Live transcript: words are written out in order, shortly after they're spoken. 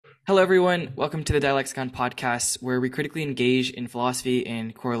Hello, everyone. Welcome to the Dialexicon podcast, where we critically engage in philosophy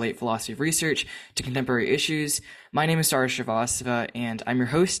and correlate philosophy of research to contemporary issues. My name is Sarah Srivastava, and I'm your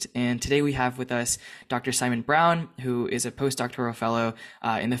host. And today we have with us Dr. Simon Brown, who is a postdoctoral fellow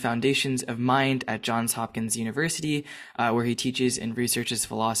in the Foundations of Mind at Johns Hopkins University, where he teaches and researches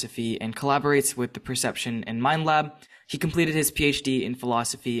philosophy and collaborates with the Perception and Mind Lab. He completed his PhD in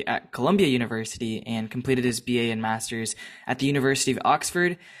philosophy at Columbia University and completed his BA and Master's at the University of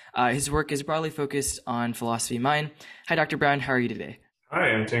Oxford. His work is broadly focused on philosophy of mind. Hi, Dr. Brown. How are you today? Hi,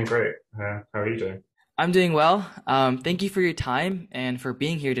 I'm doing great. How are you doing? I'm doing well. Thank you for your time and for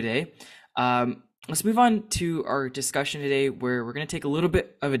being here today. Let's move on to our discussion today, where we're going to take a little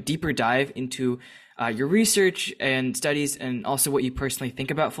bit of a deeper dive into your research and studies, and also what you personally think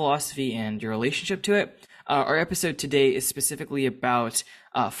about philosophy and your relationship to it. Our episode today is specifically about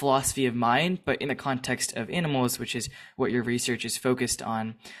philosophy of mind, but in the context of animals, which is what your research is focused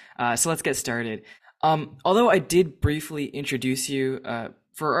on. So let's get started. Although I did briefly introduce you,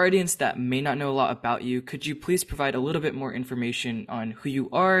 for our audience that may not know a lot about you, could you please provide a little bit more information on who you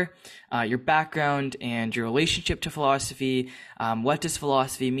are, your background, and your relationship to philosophy? What does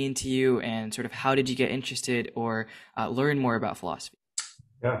philosophy mean to you, and sort of how did you get interested or learn more about philosophy?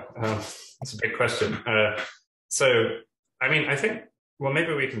 Yeah, that's a big question. I think, well,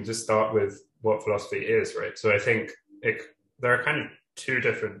 maybe we can just start with what philosophy is, right? So I think there are kind of two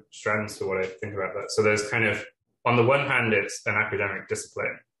different strands to what I think about that. So there's kind of, on the one hand, it's an academic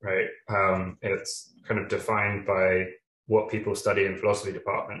discipline, right? It's kind of defined by what people study in philosophy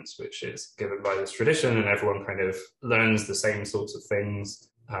departments, which is given by this tradition, and everyone kind of learns the same sorts of things.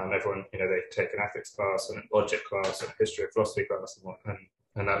 Everyone, they take an ethics class and a logic class and a history of philosophy class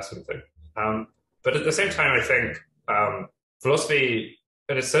and that sort of thing. But at the same time, I think philosophy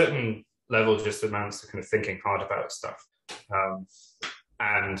at a certain level just amounts to kind of thinking hard about stuff,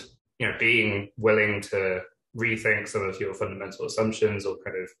 and being willing to rethink some of your fundamental assumptions, or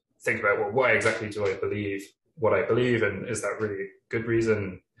kind of think about, well, why exactly do I believe what I believe, and is that really good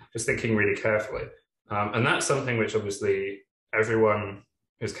reason? Just thinking really carefully, and that's something which obviously everyone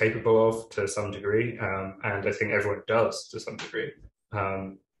is capable of to some degree, and I think everyone does to some degree.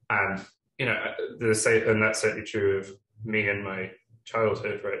 And that's certainly true of me in my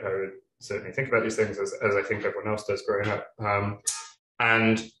childhood, right? I would certainly think about these things as I think everyone else does growing up.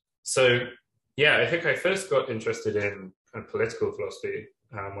 And so, yeah, I think I first got interested in kind of political philosophy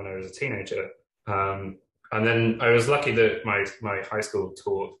when I was a teenager. And then I was lucky that my high school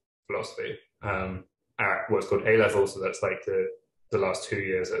taught philosophy at what's called A level, so that's like the last 2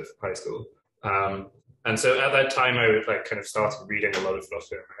 years of high school. And so at that time, I would kind of started reading a lot of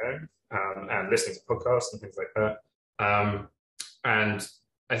philosophy on my own, and listening to podcasts and things like that. And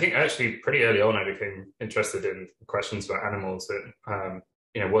I think actually pretty early on, I became interested in questions about animals,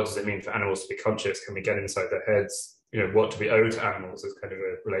 and what does it mean for animals to be conscious? Can we get inside their heads? What do we owe to animals is kind of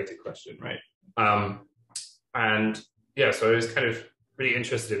a related question, right? And yeah, so I was kind of really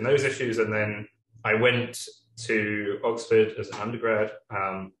interested in those issues, and then I went to Oxford as an undergrad,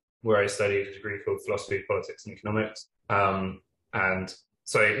 where I studied a degree called Philosophy, Politics, and Economics. And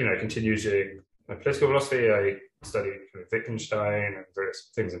so I continued doing my political philosophy. I studied kind of Wittgenstein and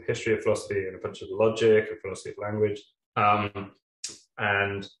various things in history of philosophy, and a bunch of logic and philosophy of language.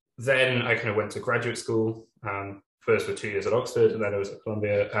 And then I kind of went to graduate school, first for 2 years at Oxford, and then I was at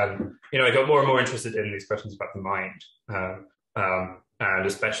Columbia. And, I got more and more interested in these questions about the mind, and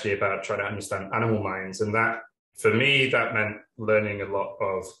especially about trying to understand animal minds. And that, for me, that meant learning a lot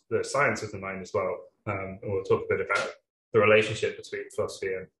of the science of the mind as well. And we'll talk a bit about the relationship between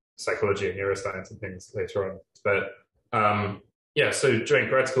philosophy and psychology and neuroscience and things later on. But yeah, so during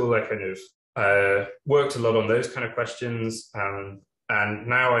grad school, I kind of worked a lot on those kind of questions. And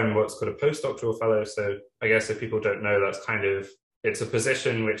now I'm what's called a postdoctoral fellow. So I guess if people don't know, it's a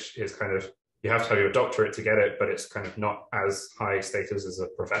position which is kind of, you have to have your doctorate to get it, but it's kind of not as high status as a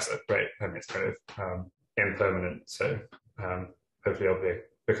professor, right? And it's kind of impermanent. So hopefully I'll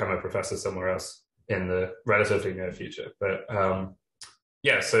become a professor somewhere else in the relatively near future. But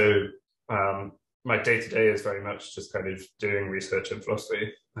yeah, so my day-to-day is very much just kind of doing research in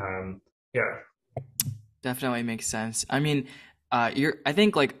philosophy. Yeah. Definitely makes sense. I mean, I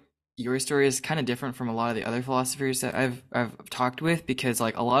think your story is kind of different from a lot of the other philosophers that I've talked with, because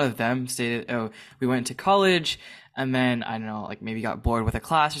a lot of them stated, oh, we went to college and then I don't know, maybe got bored with a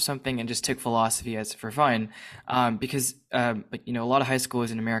class or something and just took philosophy as for fun. Because a lot of high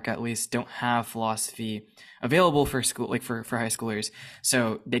schools in America at least don't have philosophy available for school, for high schoolers.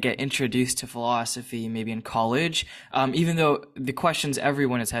 So they get introduced to philosophy maybe in college, even though the questions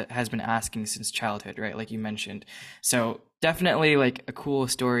everyone has been asking since childhood, right? Like you mentioned. So Definitely like a cool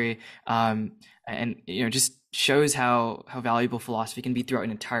story, and just shows how valuable philosophy can be throughout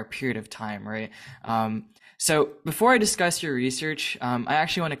an entire period of time, right? So before I discuss your research, I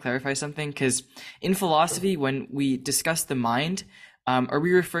actually want to clarify something because in philosophy, when we discuss the mind, are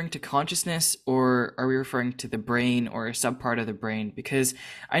we referring to consciousness or are we referring to the brain or a subpart of the brain? Because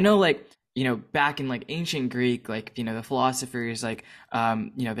I know like back in like ancient Greek, like the philosophers like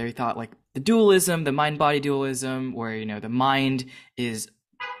they thought like the dualism, the mind body dualism, where the mind is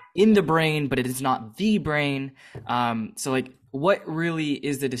in the brain, but it is not the brain. So like, what really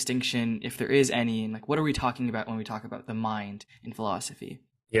is the distinction, if there is any, and like, what are we talking about when we talk about the mind in philosophy?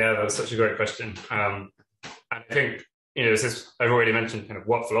 Yeah, that's such a great question. And I think, I've already mentioned kind of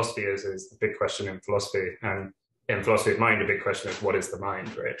what philosophy is the big question in philosophy. And in philosophy of mind, the big question is what is the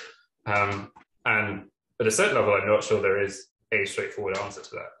mind, right? And at a certain level, I'm not sure there is a straightforward answer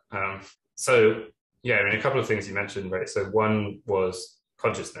to that. So, yeah, I mean, a couple of things you mentioned, right? So one was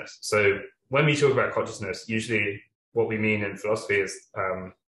consciousness. So when we talk about consciousness, usually what we mean in philosophy is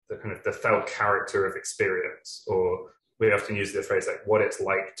the kind of the felt character of experience, or we often use the phrase like what it's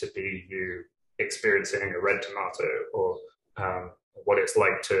like to be you experiencing a red tomato, or what it's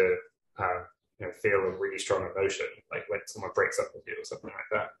like to feel a really strong emotion, like when someone breaks up with you or something like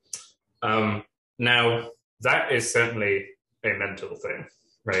that. Now, that is certainly a mental thing,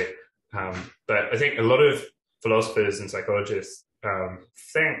 right? But I think a lot of philosophers and psychologists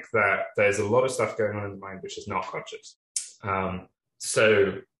think that there's a lot of stuff going on in the mind which is not conscious.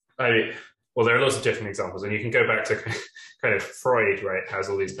 So, well, there are lots of different examples, and you can go back to kind of Freud, right? Has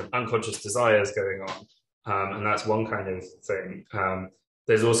all these kind of unconscious desires going on, and that's one kind of thing.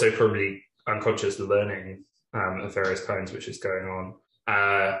 There's also probably unconscious learning of various kinds, which is going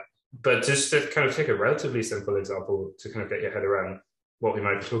on. But just to kind of take a relatively simple example to kind of get your head around what we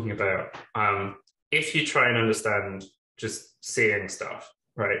might be talking about, if you try and understand just seeing stuff,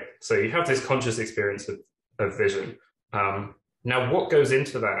 right? So you have this conscious experience of vision. Now, what goes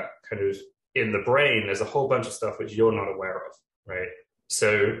into that kind of in the brain, there's a whole bunch of stuff which you're not aware of, right?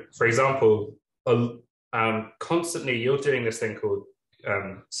 So, for example, constantly you're doing this thing called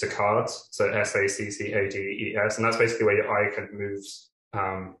saccades, so SACCADES, and that's basically where your eye kind of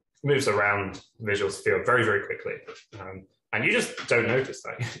moves around the visual field very, very quickly. And you just don't notice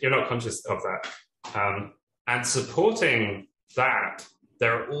that. You're not conscious of that. And supporting that,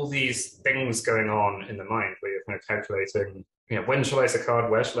 there are all these things going on in the mind where you're kind of calculating, when shall I saccade,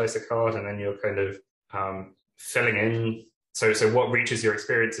 where shall I saccade, and then you're kind of filling in. So what reaches your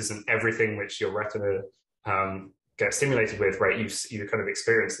experience isn't everything which your retina gets stimulated with, right? You kind of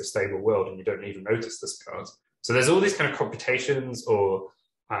experience the stable world and you don't even notice the saccades. So there's all these kind of computations or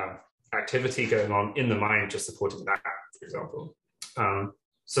activity going on in the mind just supporting that, for example.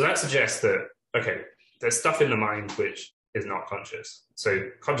 So that suggests that, okay, there's stuff in the mind which is not conscious. So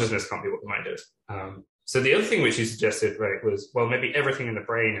consciousness can't be what the mind is. So the other thing which you suggested, right, was, well, maybe everything in the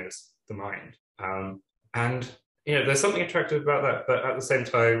brain is the mind. And, there's something attractive about that, but at the same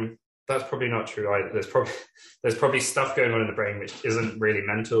time, that's probably not true either. There's probably stuff going on in the brain which isn't really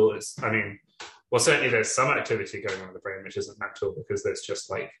mental. Well, certainly there's some activity going on in the brain which isn't mental because there's just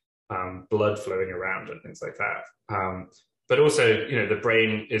like blood flowing around and things like that. But also, the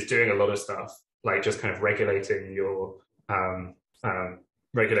brain is doing a lot of stuff, like just kind of regulating your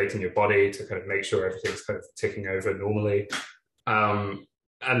body to kind of make sure everything's kind of ticking over normally. And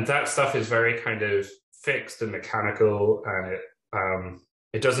that stuff is very kind of fixed and mechanical, and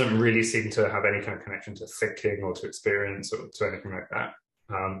it doesn't really seem to have any kind of connection to thinking or to experience or to anything like that.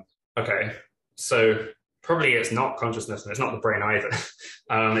 Okay, so probably it's not consciousness and it's not the brain either.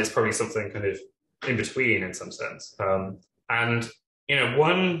 It's probably something kind of in between in some sense. And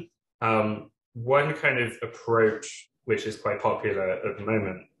one kind of approach which is quite popular at the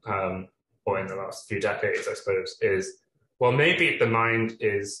moment, or in the last few decades, I suppose, is, well, maybe the mind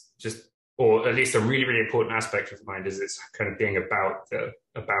is just, or at least a really, really important aspect of the mind is it's kind of being about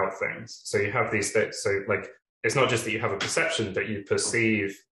things. So you have these things. So like, it's not just that you have a perception, that you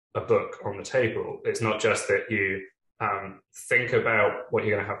perceive a book on the table. It's not just that you think about what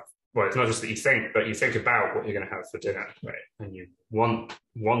you're going to have. Well, it's not just that you think, but you think about what you're going to have for dinner, right? And you want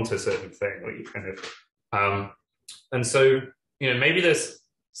a certain thing, or you kind of, and so, maybe there's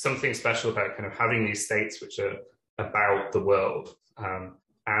something special about kind of having these states which are about the world.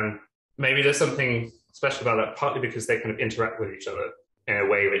 And maybe there's something special about that, partly because they kind of interact with each other in a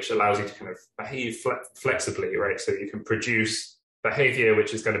way which allows you to kind of behave flexibly, right? So you can produce behavior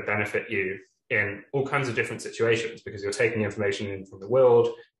which is going to benefit you in all kinds of different situations, because you're taking information in from the world,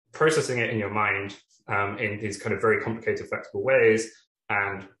 processing it in your mind in these kind of very complicated, flexible ways,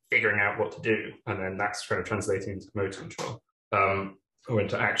 and figuring out what to do, and then that's kind of translating into motor control, or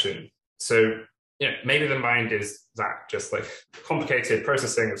into action. So maybe the mind is that, just like complicated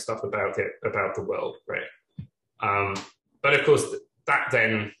processing of stuff about the world, right? But of course, that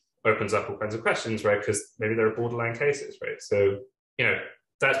then opens up all kinds of questions, right? Because maybe there are borderline cases, right? So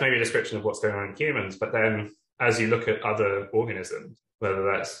that's maybe a description of what's going on in humans. But then, as you look at other organisms, whether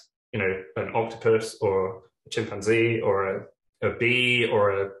that's an octopus or a chimpanzee or a bee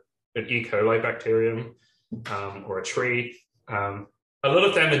or an E. coli bacterium, or a tree, a lot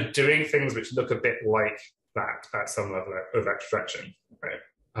of them are doing things which look a bit like that at some level of abstraction, right?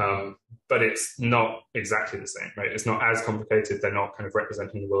 But it's not exactly the same, right? It's not as complicated. They're not kind of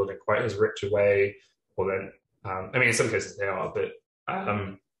representing the world in quite as rich a way. Or then, I mean, in some cases they are, but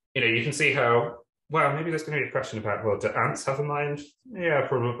you can see how, well, maybe there's going to be a question about, well, do ants have a mind? Yeah,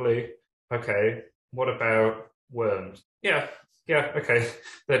 probably. Okay. What about worms? Yeah, okay.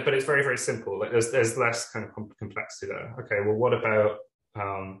 But it's very, very simple. Like there's less kind of complexity there. Okay, well, what about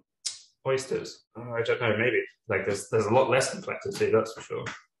oysters? Oh, I don't know, maybe. Like there's a lot less complexity, that's for sure.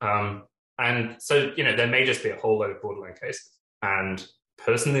 And so, there may just be a whole load of borderline cases. And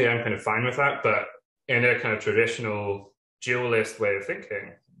personally, I'm kind of fine with that. But in a kind of traditional dualist way of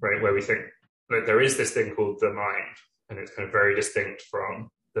thinking, right, where we think that there is this thing called the mind, and it's kind of very distinct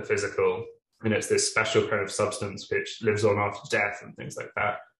from the physical, and it's this special kind of substance which lives on after death and things like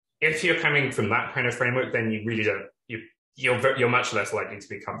that. If you're coming from that kind of framework, then you really don't, you're much less likely to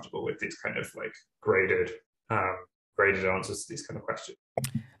be comfortable with these kind of like graded answers to these kind of questions.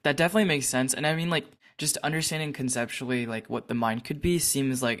 That definitely makes sense. And I mean, like, just understanding conceptually, like, what the mind could be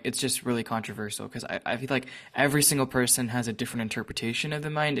seems like it's just really controversial, because I feel like every single person has a different interpretation of the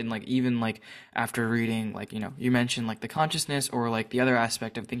mind. And, like, even, like, after reading, like, you mentioned, like, the consciousness, or, like, the other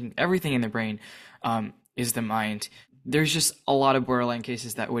aspect of thinking everything in the brain is the mind. There's just a lot of borderline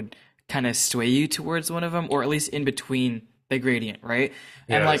cases that would kind of sway you towards one of them, or at least in between the gradient, right?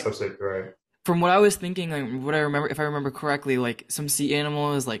 Yeah, and, like, that's absolutely right. From what I was thinking, like what I remember, if I remember correctly, like some sea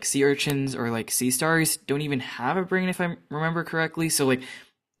animals, like sea urchins or like sea stars, don't even have a brain, if I remember correctly. So like,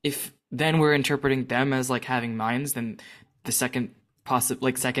 if then we're interpreting them as like having minds, then the second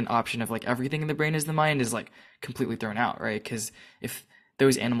second option of like everything in the brain is the mind is like completely thrown out, right? Because if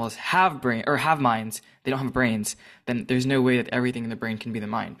those animals have brain or have minds, they don't have brains, then there's no way that everything in the brain can be the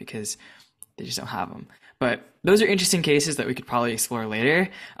mind, because they just don't have them. But those are interesting cases that we could probably explore later.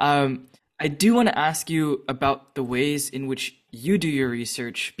 I do want to ask you about the ways in which you do your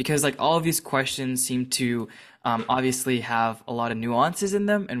research, because like all of these questions seem to obviously have a lot of nuances in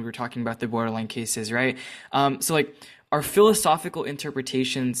them, and we're talking about the borderline cases, right? So like, are philosophical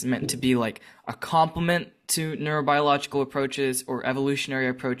interpretations meant to be like a complement to neurobiological approaches or evolutionary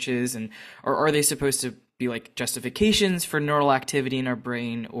approaches, or are they supposed to be like justifications for neural activity in our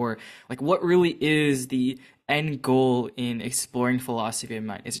brain? Or like, what really is the end goal in exploring philosophy of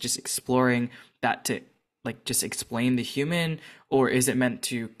mind? Is it just exploring that to like just explain the human, or is it meant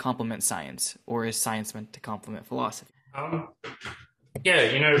to complement science, or is science meant to complement philosophy? Yeah,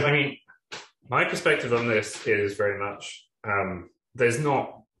 I mean, my perspective on this is very much there's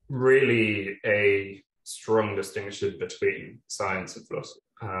not really a strong distinction between science and philosophy.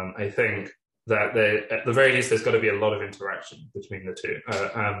 I think that at the very least, there's got to be a lot of interaction between the two.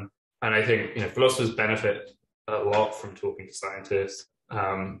 And I think philosophers benefit a lot from talking to scientists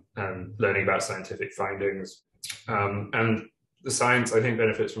and learning about scientific findings. And the science, I think,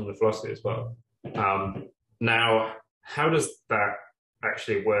 benefits from the philosophy as well. Now, how does that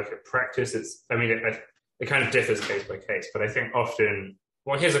actually work in practice? It kind of differs case by case, but I think often,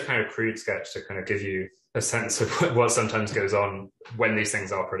 well, here's a kind of crude sketch to kind of give you a sense of what sometimes goes on when these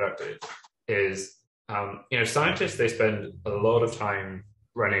things are productive. Is scientists, they spend a lot of time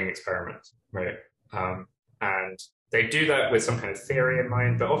running experiments, right? And they do that with some kind of theory in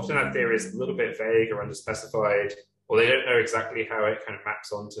mind, but often that theory is a little bit vague or underspecified, or they don't know exactly how it kind of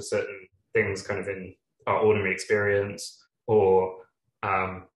maps onto certain things kind of in our ordinary experience, or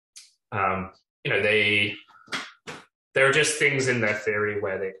there are just things in their theory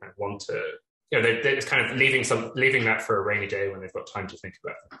where they kind of want to, it's kind of leaving that for a rainy day when they've got time to think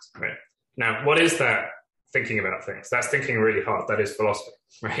about things, right? Now, what is that thinking about things? That's thinking really hard. That is philosophy,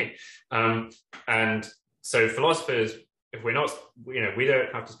 right? And so philosophers, if we're not, we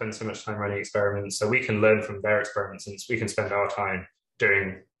don't have to spend so much time running experiments, so we can learn from their experiments, and we can spend our time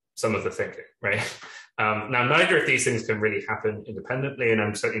doing some of the thinking, right? Now, neither of these things can really happen independently, and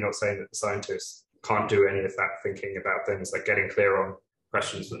I'm certainly not saying that the scientists can't do any of that thinking about things like getting clear on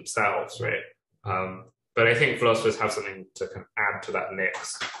questions themselves, right? But I think philosophers have something to kind of add to that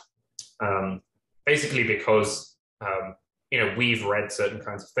mix. Basically because we've read certain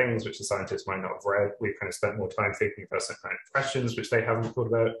kinds of things which the scientists might not have read. We've kind of spent more time thinking about certain kind of questions which they haven't thought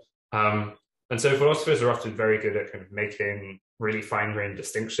about. And so philosophers are often very good at kind of making really fine-grained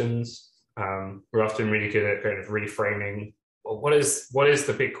distinctions. We're often really good at kind of reframing, well, what is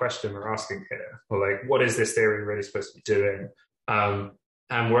the big question we're asking here? Or like, what is this theory really supposed to be doing?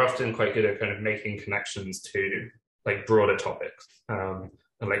 And we're often quite good at kind of making connections to like broader topics, and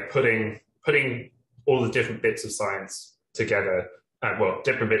like putting all the different bits of science together, well,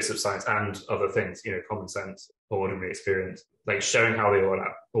 different bits of science and other things, common sense or ordinary experience, like showing how they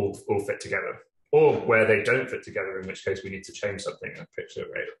all fit together, or where they don't fit together, in which case we need to change something in the picture,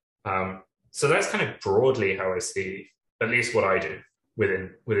 right? So that's kind of broadly how I see at least what I do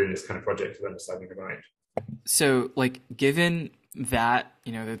within this kind of project of understanding the mind. So, like, given that,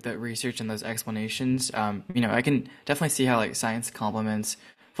 that research and those explanations, I can definitely see how like science complements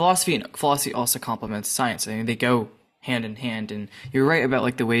philosophy, and philosophy also complements science. I mean, they go hand in hand, and you're right about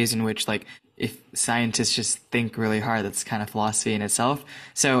like the ways in which like if scientists just think really hard, that's kind of philosophy in itself.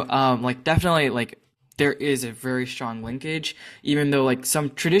 So, like definitely like there is a very strong linkage, even though like some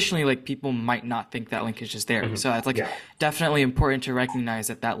traditionally like people might not think that linkage is there. So it's like definitely important to recognize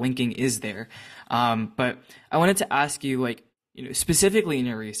that that linking is there. But I wanted to ask you like, specifically in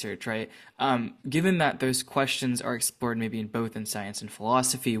your research, right? Given that those questions are explored maybe in science and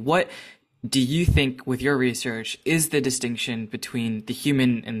philosophy, what do you think with your research is the distinction between the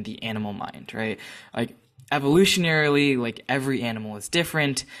human and the animal mind, right? Like evolutionarily, like every animal is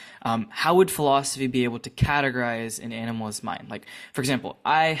different. How would philosophy be able to categorize an animal's mind? Like, for example,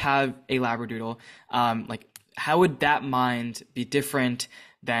 I have a Labradoodle. Like, how would that mind be different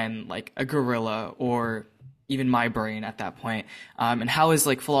than like a gorilla or even my brain at that point? And how is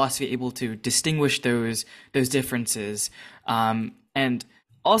like philosophy able to distinguish those differences? And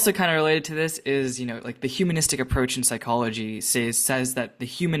also kind of related to this is, like the humanistic approach in psychology says that the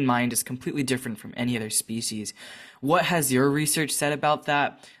human mind is completely different from any other species. What has your research said about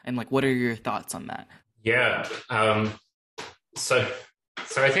that? And like, what are your thoughts on that? Yeah. So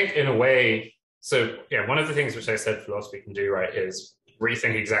I think in a way, one of the things which I said philosophy can do, right, is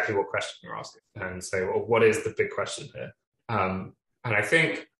rethink exactly what question you're asking and say, well, what is the big question here? And I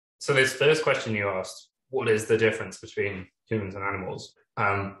think, so this first question you asked, what is the difference between humans and animals?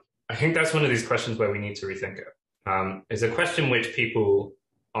 I think that's one of these questions where we need to rethink it. It's a question which people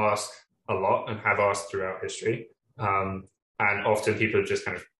ask a lot and have asked throughout history. And often people have just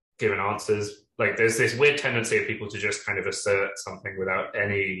kind of given answers. Like there's this weird tendency of people to just kind of assert something without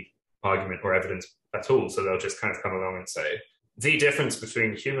any argument or evidence at all. So they'll just kind of come along and say, the difference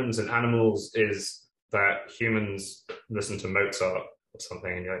between humans and animals is that humans listen to Mozart or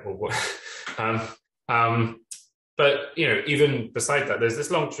something. And you're like, well, what? But, even beside that, there's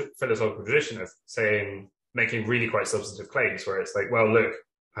this long philosophical tradition of making really quite substantive claims where it's like, well, look,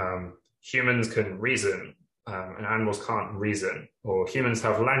 humans can reason and animals can't reason, or humans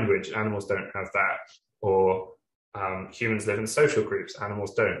have language, animals don't have that, or humans live in social groups,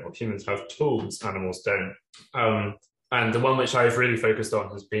 animals don't, or humans have tools, animals don't. And the one which I've really focused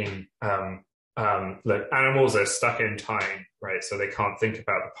on has been, look, animals are stuck in time, right? So they can't think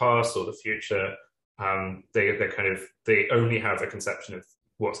about the past or the future. They only have a conception of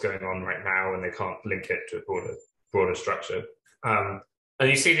what's going on right now, and they can't link it to a broader structure. And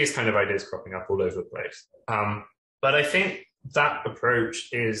you see these kind of ideas cropping up all over the place. But I think that approach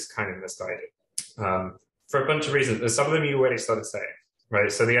is kind of misguided for a bunch of reasons. There's some of them you already started saying,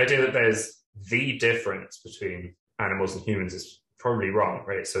 right? So the idea that there's the difference between animals and humans is probably wrong,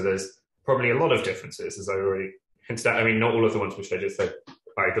 right? So there's probably a lot of differences, as I already hinted at. I mean, not all of the ones which I just said,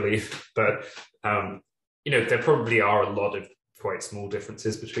 I believe, but there probably are a lot of quite small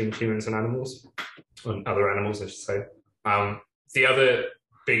differences between humans and animals, and other animals, I should say. The other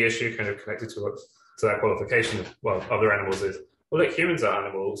big issue kind of connected to that qualification of, well, other animals is, well, look, humans are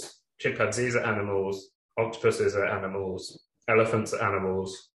animals, chimpanzees are animals, octopuses are animals, elephants are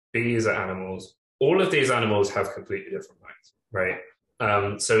animals, bees are animals. All of these animals have completely different minds,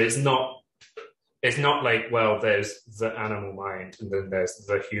 right? So it's not like, well, there's the animal mind and then there's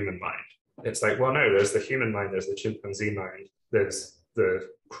the human mind. It's like, well, no, there's the human mind, there's the chimpanzee mind, there's the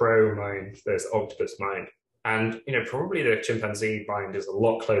crow mind, there's the octopus mind. And, probably the chimpanzee mind is a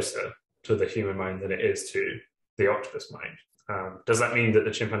lot closer to the human mind than it is to the octopus mind. Does that mean that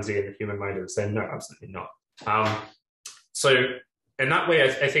the chimpanzee and the human mind are the same? No, absolutely not. So in that way,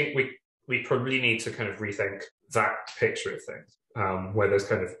 I think we probably need to kind of rethink that picture of things,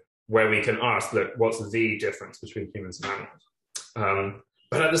 where we can ask, look, what's the difference between humans and animals?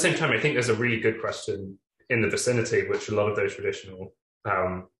 But at the same time, I think there's a really good question in the vicinity, which a lot of those traditional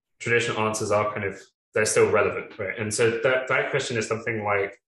answers are kind of they're still relevant, right? And so that question is something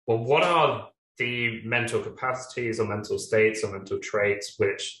like, well, what are the mental capacities or mental states or mental traits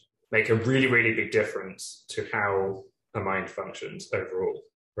which make a really, really big difference to how a mind functions overall,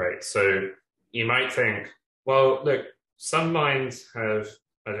 right? So you might think, well, look, some minds have,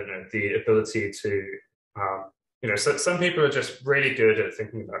 I don't know, the ability to, so some people are just really good at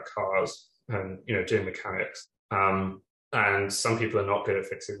thinking about cars and, doing mechanics. And some people are not good at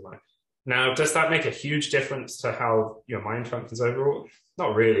fixing life. Now, does that make a huge difference to how your mind functions overall?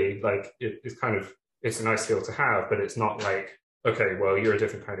 Not really. Like it's a nice skill to have, but it's not like, okay, well, you're a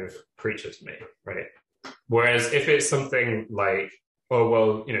different kind of creature to me, right? Whereas if it's something like, oh,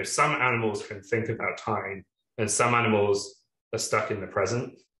 well, some animals can think about time and some animals are stuck in the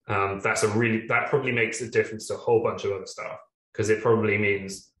present, that probably makes a difference to a whole bunch of other stuff, because it probably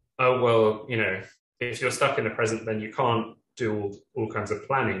means, oh, well, if you're stuck in the present, then you can't do all kinds of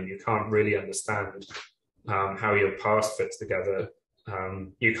planning. You can't really understand how your past fits together.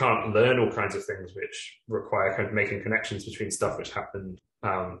 You can't learn all kinds of things which require kind of making connections between stuff which happened,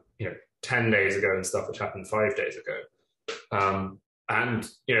 10 days ago and stuff which happened 5 days ago.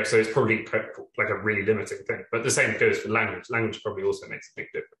 So it's probably like a really limiting thing. But the same goes for language. Language probably also makes a big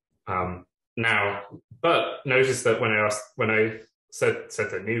difference. But notice that when I said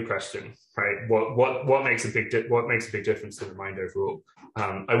the new question, right? What makes a big difference to the mind overall?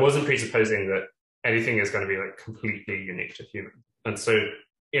 I wasn't presupposing that anything is going to be like completely unique to human. And so,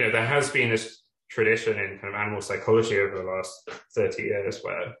 there has been this tradition in kind of animal psychology over the last 30 years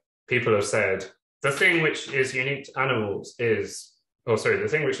where people have said the thing which is unique to animals the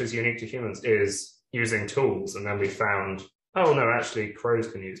thing which is unique to humans is using tools. And then we found, oh no, actually crows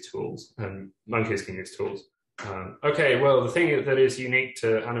can use tools and monkeys can use tools. Okay, well, the thing that is unique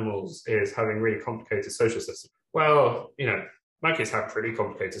to animals is having really complicated social systems. Well, monkeys have pretty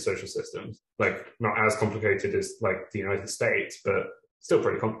complicated social systems, like not as complicated as like the United States, but still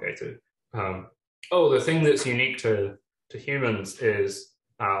pretty complicated. The thing that's unique to humans is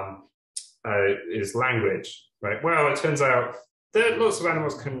language, right? Well, it turns out that lots of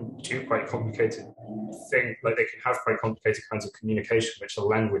animals can do quite complicated things, like they can have quite complicated kinds of communication, which are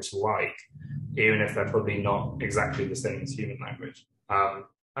language-like, even if they're probably not exactly the same as human language.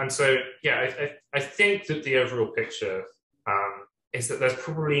 And so, yeah, I think that the overall picture is that there's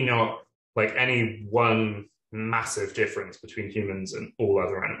probably not like any one massive difference between humans and all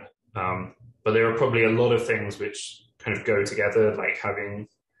other animals. But there are probably a lot of things which kind of go together, like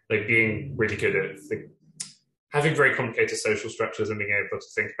being really good at having very complicated social structures and being able to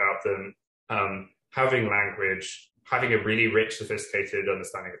think about them, having language, having a really rich, sophisticated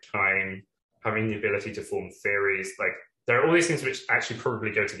understanding of time, having the ability to form theories. Like there are all these things which actually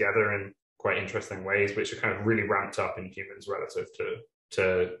probably go together in quite interesting ways, which are kind of really ramped up in humans relative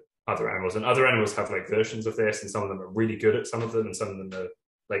to other animals. And other animals have like versions of this, and some of them are really good at some of them, and some of them are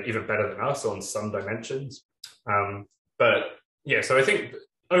like even better than us on some dimensions. But yeah, so I think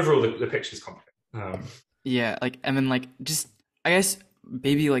overall the picture's complicated. Yeah, like, and then like just I guess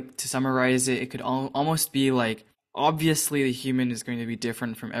maybe like to summarize it, it could almost be like obviously the human is going to be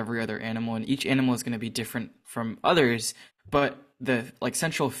different from every other animal, and each animal is going to be different from others, but the like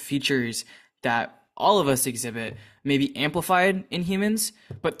central features that all of us exhibit may be amplified in humans,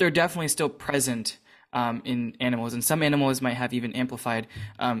 but they're definitely still present in animals, and some animals might have even amplified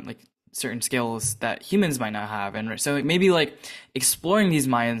like certain skills that humans might not have. And so maybe like exploring these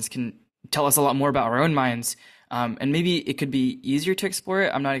minds can tell us a lot more about our own minds, and maybe it could be easier to explore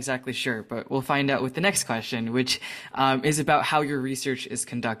it. I'm not exactly sure, but we'll find out with the next question, which is about how your research is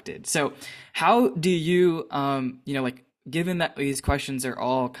conducted. So how do you, like, given that these questions are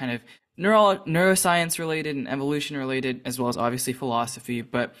all kind of neuroscience related and evolution related, as well as obviously philosophy,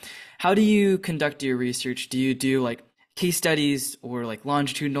 but how do you conduct your research? Do you do like case studies or like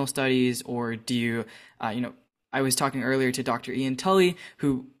longitudinal studies, or do you, I was talking earlier to Dr. Ian Tully,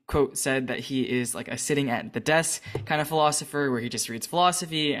 who quote said that he is like a sitting at the desk kind of philosopher, where he just reads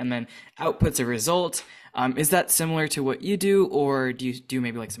philosophy and then outputs a result. Is that similar to what you do, or do you do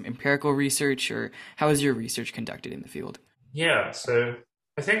maybe like some empirical research, or how is your research conducted in the field? Yeah, so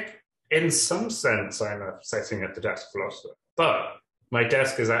I think in some sense I'm a sitting at the desk philosopher, but my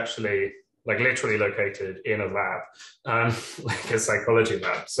desk is actually like literally located in a lab, like a psychology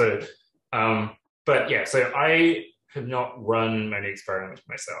lab. So, but yeah, so I have not run many experiments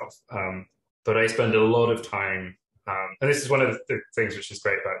myself, but I spend a lot of time, and this is one of the things which is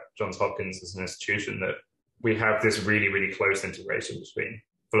great about Johns Hopkins as an institution, that we have this really, really close integration between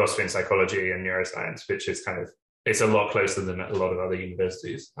philosophy and psychology and neuroscience, which is it's a lot closer than a lot of other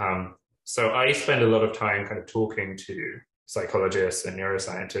universities. So I spend a lot of time kind of talking to psychologists and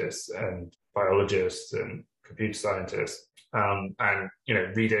neuroscientists and biologists and computer scientists, and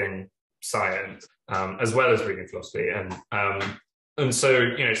reading science, as well as reading philosophy. And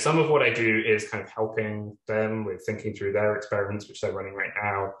so, some of what I do is kind of helping them with thinking through their experiments, which they're running right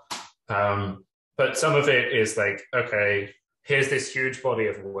now. But some of it is like, okay, here's this huge body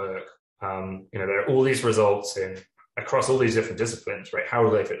of work. There are all these results across all these different disciplines, right? How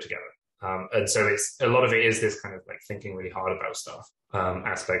do they fit together? And so it's a lot of it is this kind of like thinking really hard about stuff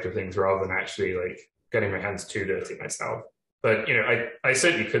aspect of things, rather than actually like getting my hands too dirty myself. But I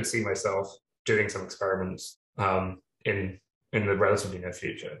certainly could see myself doing some experiments in the relatively near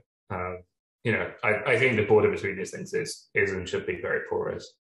future. I think the border between these things is and should be very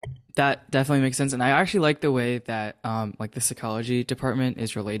porous. That definitely makes sense, and I actually like the way that like the psychology department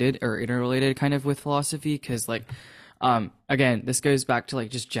is related or interrelated kind of with philosophy, because like again, this goes back to like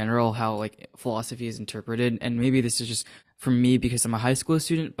just general how like philosophy is interpreted, and maybe this is just for me because I'm a high school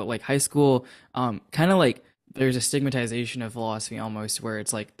student, but like high school kind of like there's a stigmatization of philosophy almost where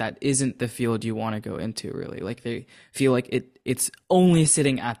it's like that isn't the field you want to go into really. Like they feel like it's only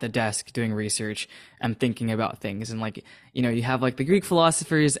sitting at the desk doing research and thinking about things. And like, you have like the Greek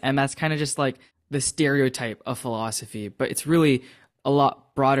philosophers, and that's kind of just like the stereotype of philosophy, but it's really a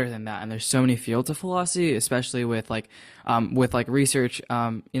lot broader than that. And there's so many fields of philosophy, especially with like research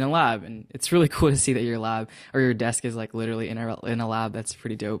in a lab. And it's really cool to see that your lab or your desk is like literally in a lab. That's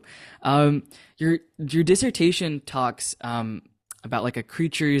pretty dope. Your dissertation talks about like a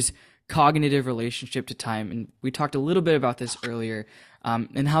creature's cognitive relationship to time, and we talked a little bit about this earlier,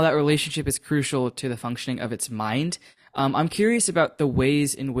 and how that relationship is crucial to the functioning of its mind. I'm curious about the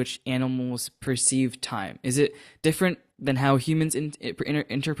ways in which animals perceive time. Is it different than how humans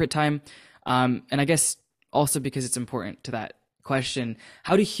interpret time? And I guess also because it's important to that question,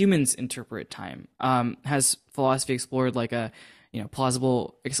 how do humans interpret time? Has philosophy explored like a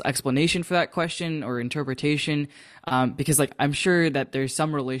plausible explanation for that question or interpretation? Because like I'm sure that there's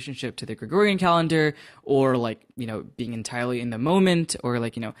some relationship to the Gregorian calendar, or like being entirely in the moment, or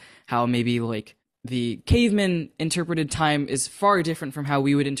like how maybe like the caveman interpreted time is far different from how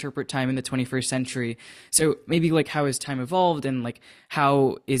we would interpret time in the 21st century. So maybe like how has time evolved, and like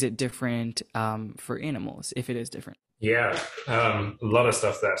how is it different for animals, if it is different? Yeah, a lot of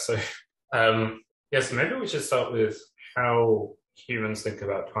stuff there. So so maybe we should start with how humans think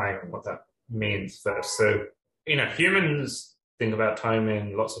about time and what that means first. So humans think about time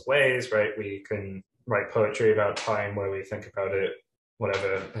in lots of ways, right? We can write poetry about time where we think about it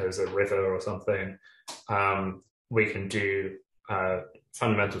whatever, as a river or something. We can do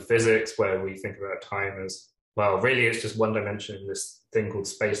fundamental physics where we think about time as, well, really it's just one dimension in this thing called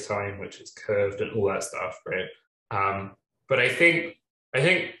space-time, which is curved and all that stuff, right? But I think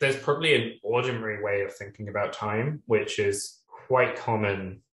there's probably an ordinary way of thinking about time, which is quite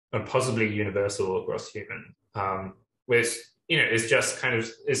common and possibly universal across humans, which, is just kind of,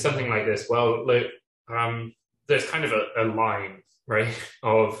 is something like this. Well, look, there's kind of a line, right,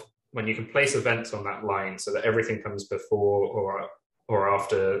 of when you can place events on that line so that everything comes before or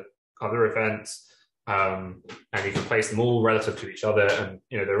after other events, and you can place them all relative to each other, and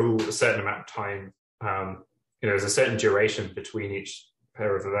they're all a certain amount of time. There's a certain duration between each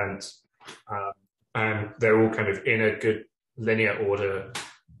pair of events, and they're all kind of in a good linear order.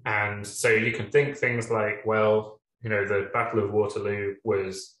 And so you can think things like, well, the Battle of Waterloo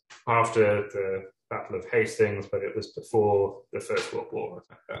was after the Battle of Hastings, but it was before the First World War.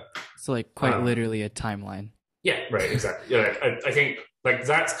 So like quite literally a timeline. Yeah, right, exactly. Yeah, I think like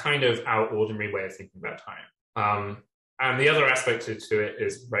that's kind of our ordinary way of thinking about time. And the other aspect to it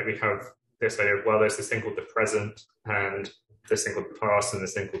is, right, we have this idea of, well, there's this thing called the present, and this thing called the past, and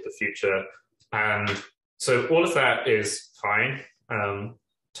this thing called the future. And so all of that is fine.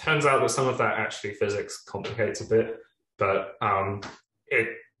 Turns out that some of that actually physics complicates a bit, but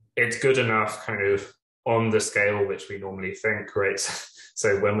it's good enough kind of on the scale which we normally think, right?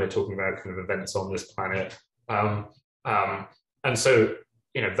 So when we're talking about kind of events on this planet, and so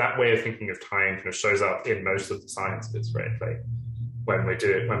that way of thinking of time kind of shows up in most of the sciences, right? Like when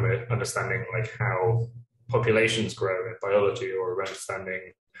we're understanding like how populations grow in biology, or we're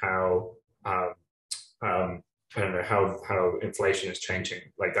understanding how I don't know how inflation is changing.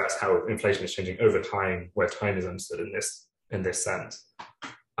 Like that's how inflation is changing over time, where time is understood in this sense.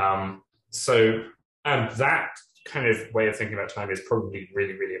 So that kind of way of thinking about time is probably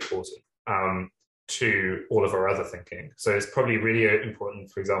really, really important to all of our other thinking. So it's probably really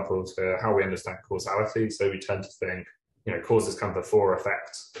important, for example, to how we understand causality. So we tend to think, causes come before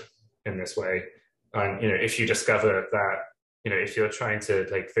effects in this way. And, if you discover that, if you're trying to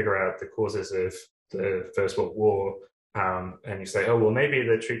like figure out the causes of the First World War, And you say, oh, well, maybe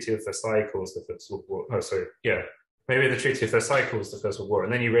the Treaty of Versailles caused the First World War. Oh, sorry, yeah, maybe the Treaty of Versailles caused the First World War.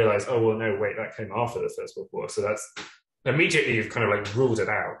 And then you realize, oh, well, no, wait, that came after the First World War. So that's immediately you've kind of like ruled it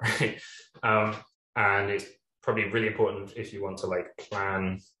out, right? Um, and it's probably really important if you want to like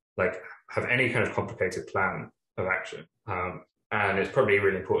plan, like have any kind of complicated plan of action. And it's probably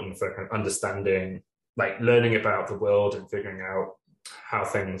really important for kind of understanding, like learning about the world and figuring out how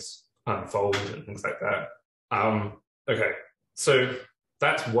things unfold and things like that. Okay, so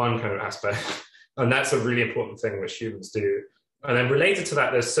that's one kind of aspect, and that's a really important thing which humans do. And then related to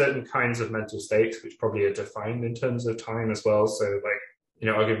that, there's certain kinds of mental states which probably are defined in terms of time as well. So, like,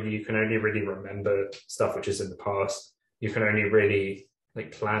 arguably, you can only really remember stuff which is in the past. You can only really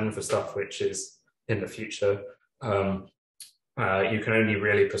like plan for stuff which is in the future. You can only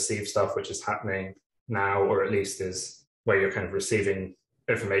really perceive stuff which is happening now, or at least is where you're kind of receiving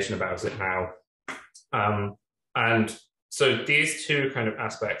information about it now. And so these two kind of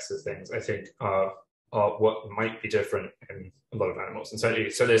aspects of things, I think, are what might be different in a lot of animals. And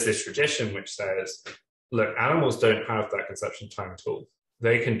so there's this tradition which says, look, animals don't have that conception of time at all.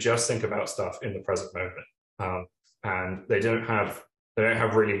 They can just think about stuff in the present moment, and they don't have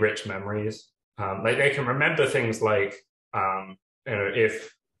really rich memories. Like they can remember things like,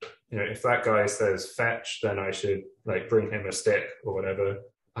 if that guy says fetch, then I should like bring him a stick or whatever.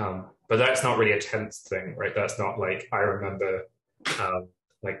 But that's not really a tense thing, right? That's not like I remember,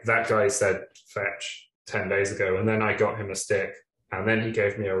 like that guy said fetch 10 days ago, and then I got him a stick, and then he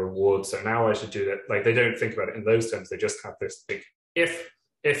gave me a reward. So now I should do that. Like they don't think about it in those terms. They just have this big if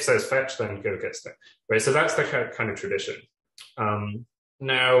says fetch, then go get stick, right? So that's the kind of tradition.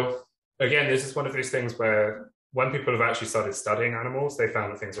 Now, again, this is one of those things where when people have actually started studying animals, they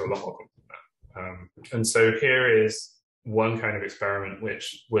found that things are a lot more complex. And so here is one kind of experiment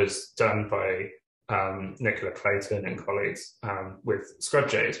which was done by Nicola Clayton and colleagues with scrub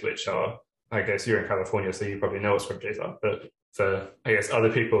jays, which are, I guess you're in California, so you probably know what scrub jays are, but for, I guess,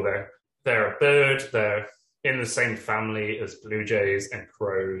 other people, they're a bird, they're in the same family as blue jays and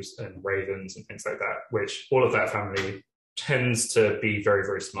crows and ravens and things like that, which all of that family tends to be very,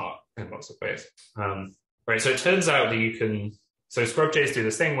 very smart in lots of ways. Right, so it turns out that so scrub jays do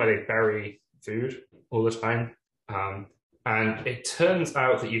this thing where they bury food all the time. And it turns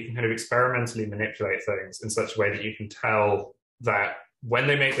out that you can kind of experimentally manipulate things in such a way that you can tell that when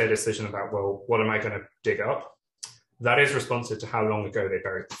they make their decision about, well, what am I going to dig up? That is responsive to how long ago they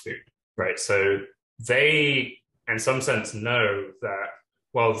buried the food, right? So they, in some sense, know that,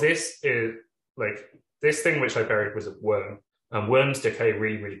 well, this is like this thing which I buried was a worm, and worms decay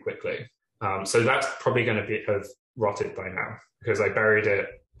really, really quickly. So that's probably going to have rotted by now because I buried it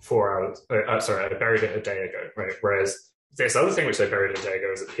 4 hours. I buried it a day ago, right? Whereas this other thing which I buried a day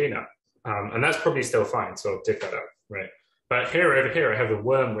ago is a peanut, and that's probably still fine. So I'll dig that up, right? But over here, I have a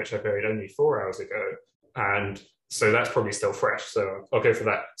worm which I buried only 4 hours ago, and so that's probably still fresh. So I'll go for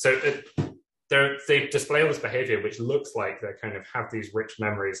that. So they display all this behavior which looks like they kind of have these rich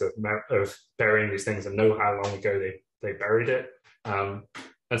memories of burying these things and know how long ago they buried it.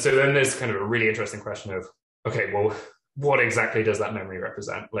 And so then there's kind of a really interesting question of, okay, well, what exactly does that memory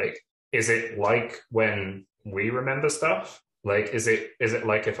represent? Like, is it like when we remember stuff? Like, is it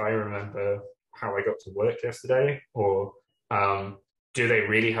like if I remember how I got to work yesterday? Or do they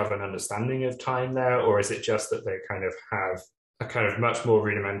really have an understanding of time there? Or is it just that they kind of have a kind of much more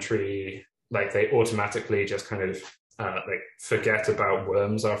rudimentary, like they automatically just kind of like forget about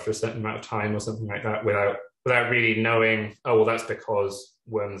worms after a certain amount of time or something like that without really knowing, oh, well, that's because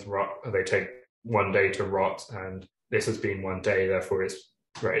worms rot, they take 1 day to rot, and this has been 1 day, therefore it's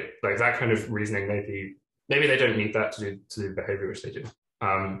right. Like that kind of reasoning, maybe they don't need that to do behavior, which they do.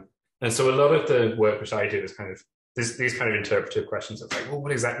 And so a lot of the work which I do is kind of these kind of interpretive questions of like, well,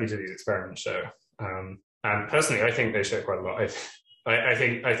 what exactly do these experiments show? And personally, I think they show quite a lot. I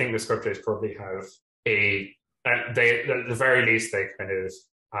think the scrub jays probably have at the very least, they kind of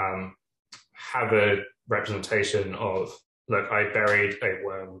have a representation of, look, I buried a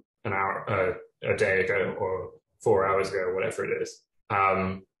worm a day ago or 4 hours ago, or whatever it is,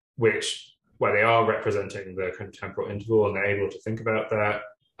 where they are representing the kind of temporal interval and they're able to think about that.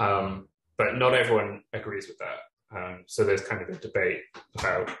 But not everyone agrees with that. So there's kind of a debate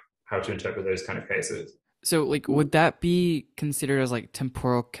about how to interpret those kind of cases. So, like, would that be considered as like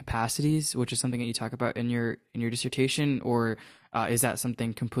temporal capacities, which is something that you talk about in your dissertation, or is that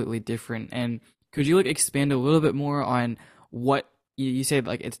something completely different? And could you like expand a little bit more on what you say?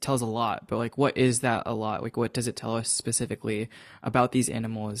 Like, it tells a lot, but like, what is that a lot? Like, what does it tell us specifically about these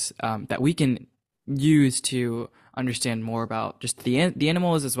animals that we can use to understand more about just the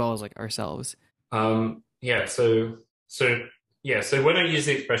animals as well as like ourselves? Yeah. So So yeah, so when I use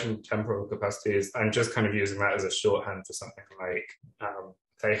the expression temporal capacities, I'm just kind of using that as a shorthand for something like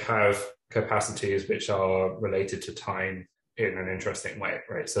they have capacities which are related to time in an interesting way,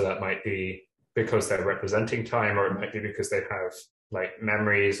 right? So that might be because they're representing time, or it might be because they have like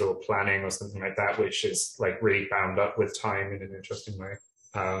memories or planning or something like that, which is like really bound up with time in an interesting way.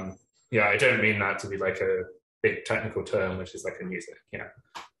 Yeah, I don't mean that to be like a big technical term, which is like a music. Yeah.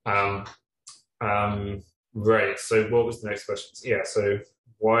 Um, um, right. So what was the next question? Yeah. So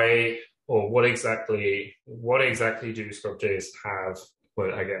why or what exactly do Scrubjays have?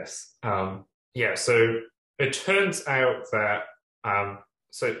 Well, I guess. Yeah. So it turns out that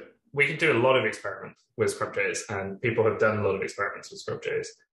so we can do a lot of experiments with Scrubjays, and people have done a lot of experiments with Scrubjays.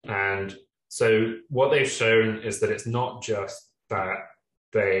 And so what they've shown is that it's not just that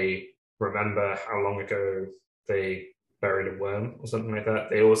they remember how long ago they buried a worm or something like that.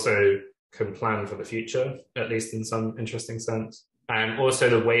 They also can plan for the future, at least in some interesting sense. And also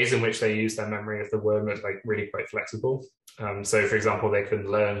the ways in which they use their memory of the worm are like really quite flexible. So for example, they can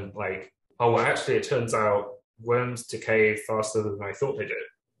learn like, oh, well, actually it turns out worms decay faster than I thought they did.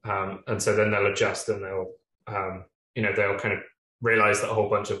 And so then they'll adjust and they'll kind of realize that a whole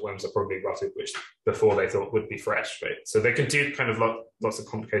bunch of worms are probably rotted, which before they thought would be fresh, right? So they can do kind of lots of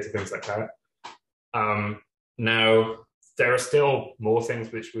complicated things like that. Now, there are still more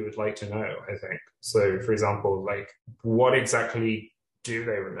things which we would like to know, I think. So, for example, like what exactly do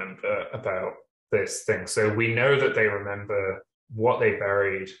they remember about this thing? So we know that they remember what they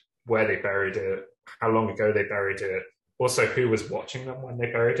buried, where they buried it, how long ago they buried it, also who was watching them when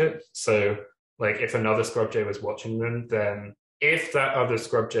they buried it. So, like if another scrubjay was watching them, then if that other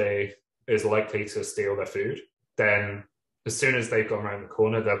scrubjay is likely to steal their food, then as soon as they've gone around the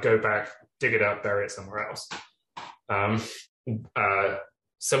corner, they'll go back, dig it up, bury it somewhere else.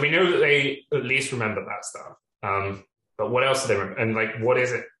 So we know that they at least remember that stuff. But what else do they remember? And like, what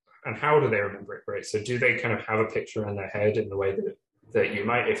is it? And how do they remember it, right? So do they kind of have a picture in their head in the way that you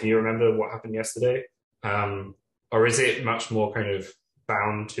might, if you remember what happened yesterday? Or is it much more kind of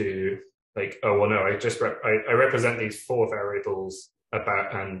bound to like, oh, well, no, I represent these four variables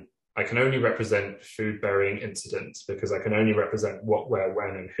about, and I can only represent food burying incidents because I can only represent what, where,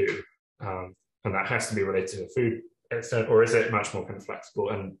 when, and who. And that has to be related to food extent, or is it much more kind of flexible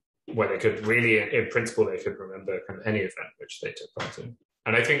and where they could really, in principle, they could remember kind of any event which they took part in?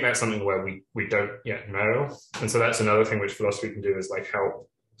 And I think that's something where we don't yet know. And so that's another thing which philosophy can do is like help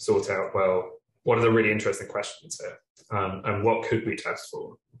sort out, well, what are the really interesting questions here? And what could we test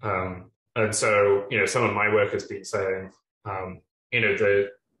for? And so, some of my work has been saying, the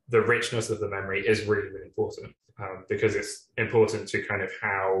richness of the memory is really, really important because it's important to kind of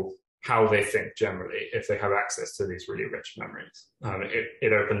how they think generally if they have access to these really rich memories.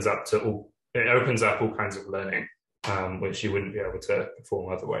 It opens up all kinds of learning, which you wouldn't be able to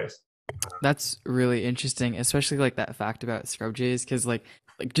perform otherwise. That's really interesting, especially like that fact about scrubjays, because like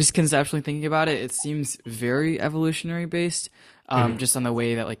just conceptually thinking about it, it seems very evolutionary based. Just on the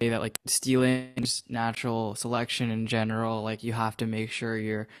way that like stealing, just natural selection in general, like you have to make sure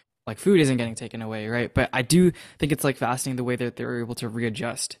your like food isn't getting taken away, right? But I do think it's like fascinating the way that they're able to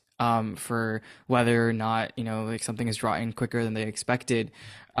readjust for whether or not like something is rotting quicker than they expected,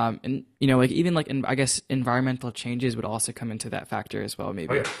 and like even like I guess environmental changes would also come into that factor as well, maybe.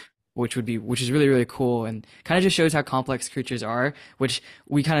 Oh, yeah. Which is really, really cool and kind of just shows how complex creatures are, which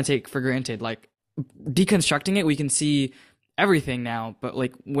we kind of take for granted. Like deconstructing it, we can see everything now, but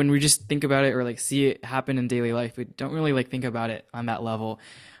like when we just think about it or like see it happen in daily life, we don't really like think about it on that level,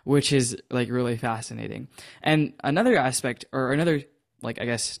 which is like really fascinating. And another aspect or another like I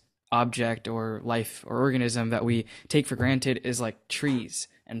guess object or life or organism that we take for granted is like trees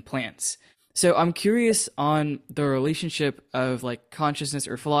and plants. So I'm curious on the relationship of like consciousness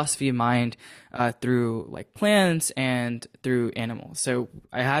or philosophy of mind through like plants and through animals. So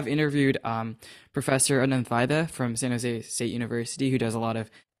I have interviewed Professor Anand Vaidya from San Jose State University, who does a lot of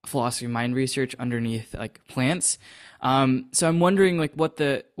philosophy of mind research underneath like plants. So I'm wondering like what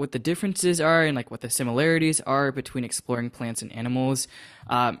the differences are and like what the similarities are between exploring plants and animals,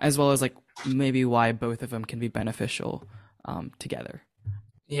 as well as like maybe why both of them can be beneficial together.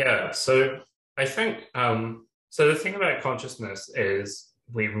 Yeah, so I think so the thing about consciousness is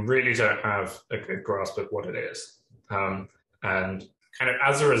we really don't have a good grasp of what it is. And kind of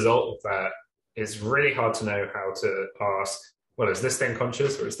as a result of that, it's really hard to know how to ask, well, is this thing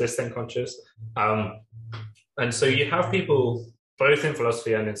conscious or is this thing conscious? And so you have people both in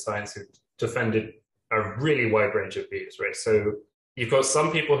philosophy and in science who defended a really wide range of views, right? So you've got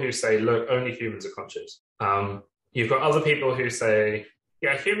some people who say, look, only humans are conscious. You've got other people who say,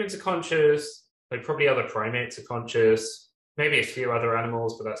 yeah, humans are conscious, like probably other primates are conscious, maybe a few other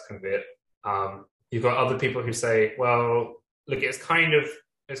animals, but that's kind of it. You've got other people who say, well, look, it's kind of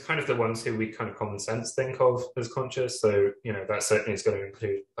the ones who we kind of common sense think of as conscious. So, that certainly is going to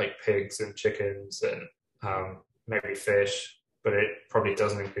include like pigs and chickens and maybe fish, but it probably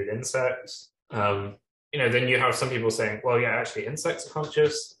doesn't include insects. Then you have some people saying, well, yeah, actually insects are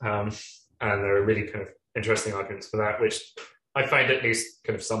conscious. And there are really kind of interesting arguments for that, which I find at least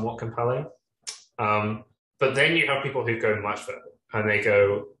kind of somewhat compelling. But then you have people who go much further and they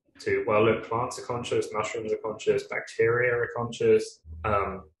go to, well, look, plants are conscious, mushrooms are conscious, bacteria are conscious,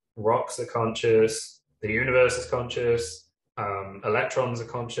 rocks are conscious, the universe is conscious, electrons are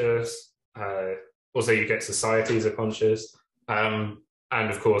conscious. Also, you get societies are conscious. And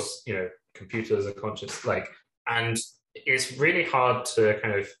of course, computers are conscious. And it's really hard to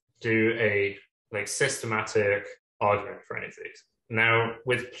kind of do a systematic argument for any of these. Now,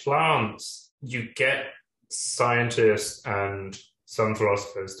 with plants, you get scientists and some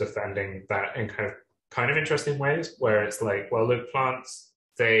philosophers defending that in kind of interesting ways, where it's like, well, look, plants,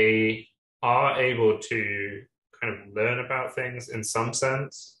 they are able to kind of learn about things in some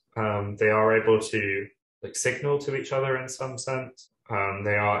sense. They are able to signal to each other in some sense.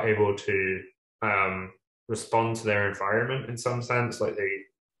 They are able to respond to their environment in some sense. Like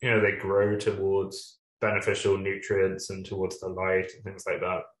they grow towards beneficial nutrients and towards the light and things like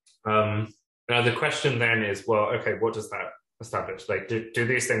that. Now the question then is, well, okay, what does that establish? Do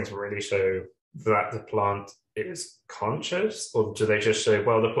these things really show that the plant is conscious, or do they just show,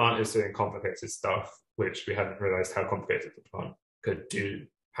 well, the plant is doing complicated stuff, which we hadn't realized how complicated the plant could do,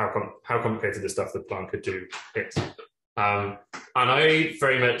 how complicated the stuff the plant could do is. And I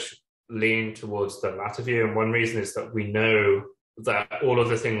very much lean towards the latter view, and one reason is that we know that all of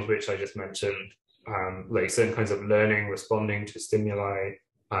the things which I just mentioned, like certain kinds of learning, responding to stimuli,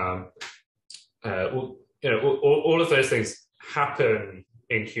 all of those things happen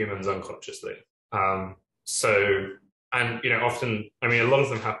in humans unconsciously. Often, a lot of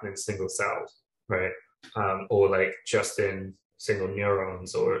them happen in single cells, right? Or just in single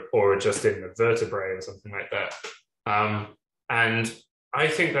neurons, or just in the vertebrae or something like that. And I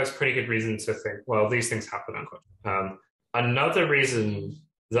think that's pretty good reason to think, well, these things happen unconsciously. Another reason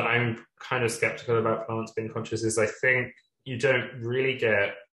that I'm kind of skeptical about plants being conscious is I think you don't really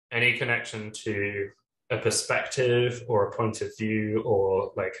get any connection to a perspective or a point of view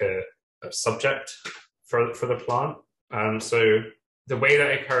or a subject for the plant. So the way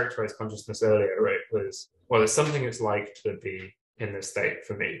that I characterized consciousness earlier, right, was, well, it's something it's like to be in this state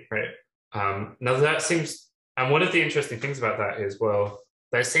for me, right? Now that seems, and one of the interesting things about that is, well,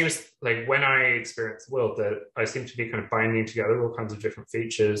 there seems like when I experience the world that I seem to be kind of binding together all kinds of different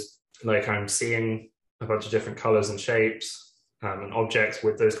features. Like I'm seeing a bunch of different colors and shapes and objects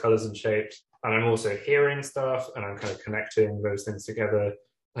with those colors and shapes. And I'm also hearing stuff and I'm kind of connecting those things together.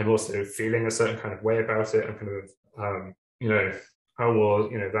 I'm also feeling a certain kind of way about it. I'm kind of, oh, well,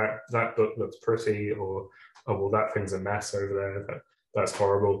 that book looks pretty, or, oh, well, that thing's a mess over there. That's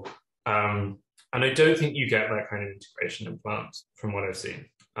horrible. And I don't think you get that kind of integration in plants from what I've seen.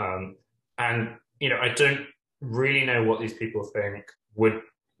 And, I don't really know what these people think would,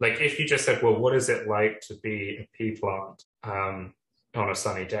 if you just said, well, what is it like to be a pea plant on a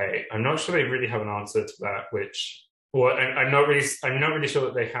sunny day? I'm not sure they really have an answer to that, I'm not really sure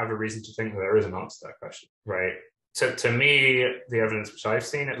that they have a reason to think that there is an answer to that question, right? So to me, the evidence which I've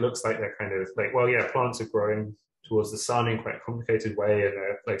seen, it looks like they're kind of well, yeah, plants are growing towards the sun in quite a complicated way, and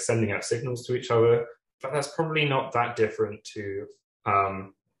they're sending out signals to each other. But that's probably not that different to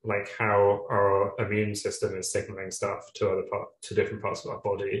how our immune system is signaling stuff to different parts of our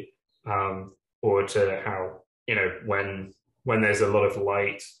body, or to how when there's a lot of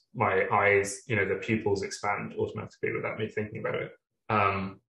light, my eyes, the pupils expand automatically without me thinking about it.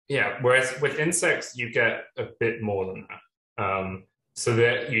 Whereas with insects, you get a bit more than that. So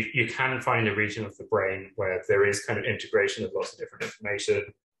that you can find a region of the brain where there is kind of integration of lots of different information.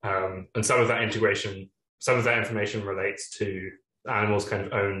 And some of that information relates to the animal's kind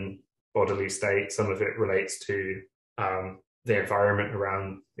of own bodily state. Some of it relates to the environment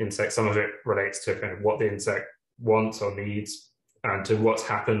around insects. Some of it relates to kind of what the insect wants or needs and to what's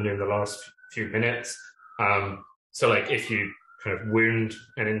happened in the last few minutes. So if you kind of wound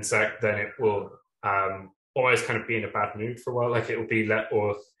an insect, then it will always kind of be in a bad mood for a while. It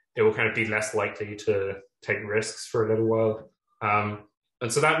will kind of be less likely to take risks for a little while.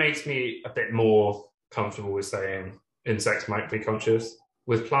 And so that makes me a bit more comfortable with saying insects might be conscious.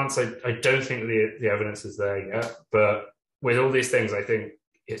 With plants, I don't think the evidence is there yet. But with all these things, I think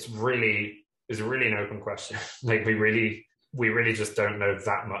it's really an open question. We really we really just don't know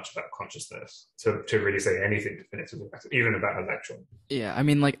that much about consciousness to really say anything definitively about it, even about electron. Yeah, I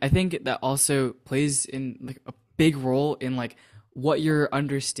mean, like, I think that also plays in like a big role in like what your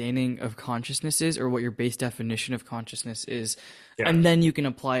understanding of consciousness is, or what your base definition of consciousness is, Yeah. and then you can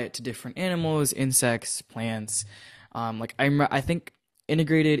apply it to different animals, insects, plants. I think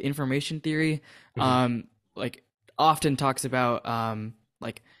integrated information theory, Hmm. like often talks about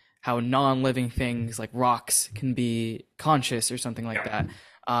like how non-living things like rocks can be conscious or something like Yeah. that.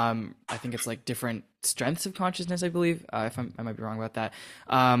 I think it's like different strengths of consciousness, I believe. I might be wrong about that.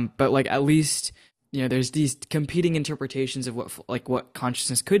 But like at least there's these competing interpretations of what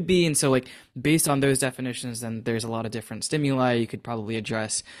consciousness could be, and so like based on those definitions, then there's a lot of different stimuli you could probably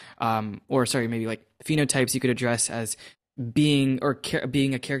address, or sorry, maybe like phenotypes you could address as being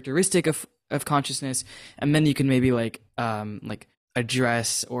being a characteristic of consciousness, and then you can maybe like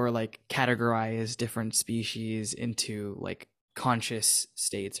address or like categorize different species into like conscious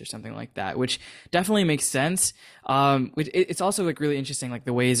states or something like that, which definitely makes sense. It's also like really interesting, like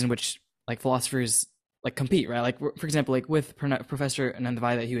the ways in which like philosophers like compete, right? Like for example, like with Professor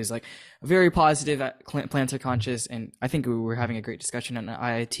Anandavai, that he was like very positive that plants are conscious, and I think we were having a great discussion at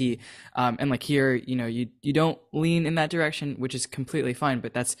IIT. And like here, you don't lean in that direction, which is completely fine.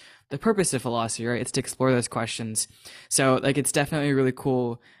 But that's the purpose of philosophy, right? It's to explore those questions. So like it's definitely really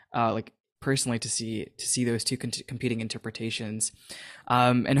cool, like personally to see those two competing interpretations,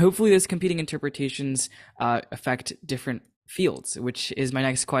 and hopefully those competing interpretations affect different fields, which is my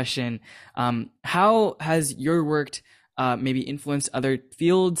next question. How has your work maybe influenced other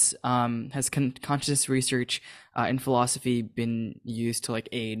fields? Has conscious research in philosophy been used to like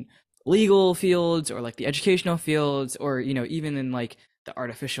aid legal fields, or like the educational fields, or even in like the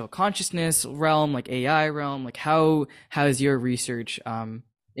artificial consciousness realm, like AI realm? Like how has your research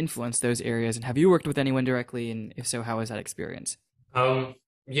influenced those areas, and have you worked with anyone directly, and if so, how was that experience? Um,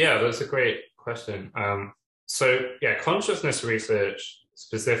 yeah, that's a great question. So yeah, consciousness research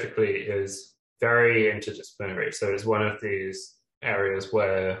specifically is very interdisciplinary. So it's one of these areas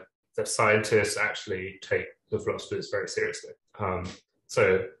where the scientists actually take the philosophers very seriously.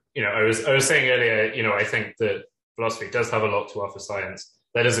 So I was saying earlier, I think that philosophy does have a lot to offer science.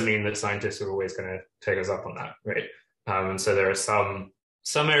 That doesn't mean that scientists are always going to take us up on that, right? And so there are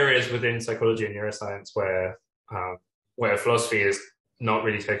some areas within psychology and neuroscience where philosophy is not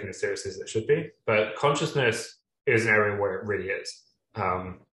really taken as seriously as it should be. But consciousness is an area where it really is.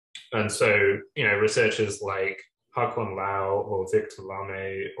 Um, and so, researchers like Hakuan Lau or Victor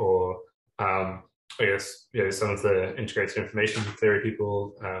Lame or I guess some of the integrated information theory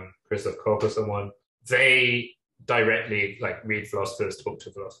people, Christoph Koch or someone, they directly like read philosophers, talk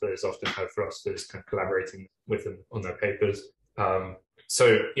to philosophers, often have philosophers kind of collaborating with them on their papers.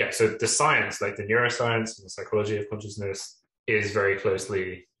 So the science, like the neuroscience and the psychology of consciousness, is very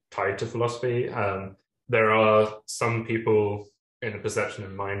closely tied to philosophy. There are some people in the Perception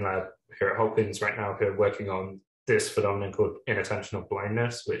and Mind Lab here at Hopkins right now who are working on this phenomenon called inattentional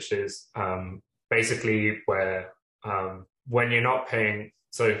blindness, which is basically where when you're not paying.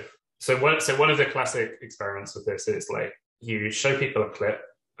 So one of the classic experiments of this is like you show people a clip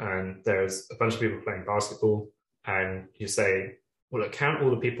and there's a bunch of people playing basketball, and you say, well, count all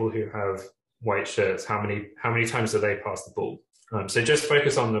the people who have white shirts. How many times do they pass the ball? So just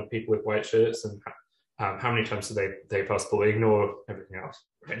focus on the people with white shirts and how many times do they pass the ball. Ignore everything else.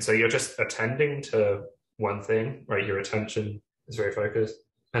 Right? And so you're just attending to one thing, right? Your attention is very focused.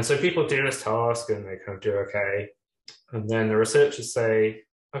 And so people do this task and they kind of do okay. And then the researchers say,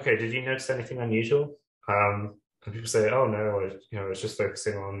 okay, did you notice anything unusual? And people say, oh no, I was just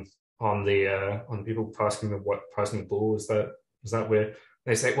focusing on the people passing the ball. Was that weird? And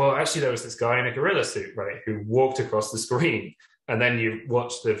they say, well, actually, there was this guy in a gorilla suit, right, who walked across the screen. And then you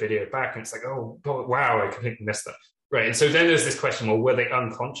watch the video back, and it's like, oh, wow, I completely missed that, right? And so then there's this question: well, were they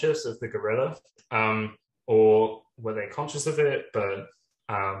unconscious of the gorilla, or were they conscious of it, but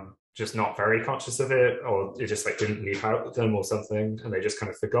just not very conscious of it, or it just like didn't leap out with them or something, and they just kind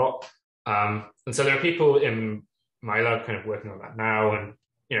of forgot? And so there are people in my lab kind of working on that now, and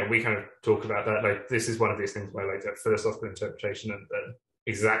we kind of talk about that. Like this is one of these things where like the philosophical interpretation and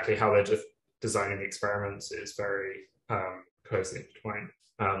exactly how they're just designing the experiments is very closely intertwined.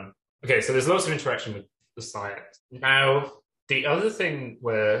 Okay, so there's lots of interaction with the science. Now, the other thing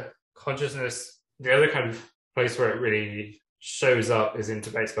where consciousness, the other kind of place where it really shows up is in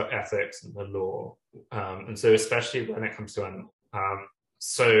debates about ethics and the law. And so especially when it comes to animals.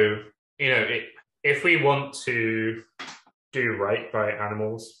 So, if we want to do right by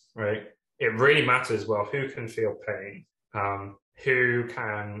animals, right, it really matters, well, who can feel pain, who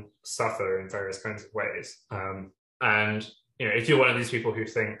can suffer in various kinds of ways. And if you're one of these people who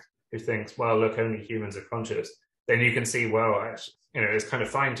thinks, well, look, only humans are conscious, then you can see, well, actually, it's kind of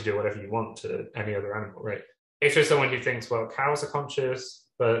fine to do whatever you want to any other animal, right? If you're someone who thinks, well, cows are conscious,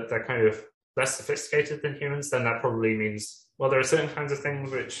 but they're kind of less sophisticated than humans, then that probably means, well, there are certain kinds of things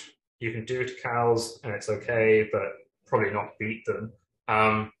which you can do to cows and it's okay, but probably not beat them.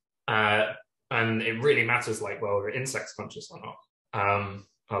 And it really matters, like, well, are insects conscious or not?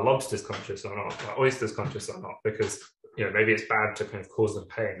 Are lobsters conscious or not? Are oysters conscious or not? Because maybe it's bad to kind of cause them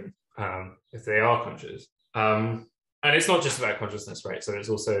pain if they are conscious. And it's not just about consciousness, right? So it's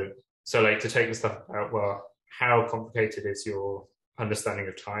also like to take the stuff about, well, how complicated is your understanding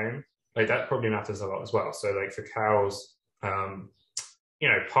of time? Like that probably matters a lot as well. So like for cows,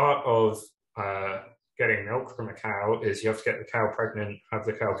 part of getting milk from a cow is you have to get the cow pregnant, have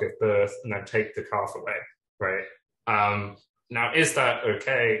the cow give birth, and then take the calf away, right? Now, is that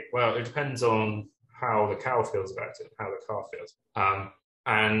okay? Well, it depends on how the cow feels about it, how the calf feels.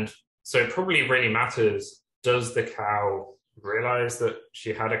 And so it probably really matters, does the cow realize that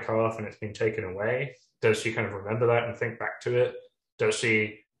she had a calf and it's been taken away? Does she kind of remember that and think back to it? Does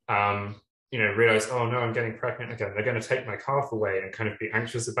she, realize, oh no, I'm getting pregnant again, they're going to take my calf away, and kind of be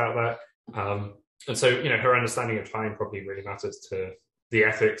anxious about that? And so, her understanding of time probably really matters to the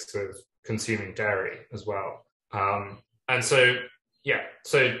ethics of consuming dairy as well. And so, yeah,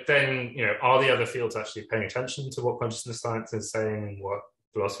 so then, are the other fields actually paying attention to what consciousness science is saying, what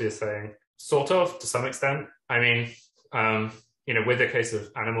philosophy is saying? Sort of, to some extent. I mean, with the case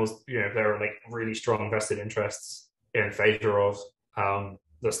of animals, there are like really strong vested interests in favor of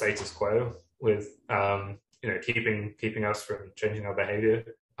the status quo with, keeping us from changing our behavior.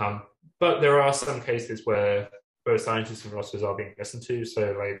 But there are some cases where both scientists and philosophers are being listened to.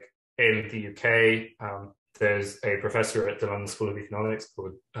 So like in the UK, there's a professor at the London School of Economics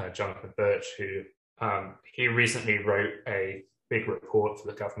called Jonathan Birch, who he recently wrote a big report for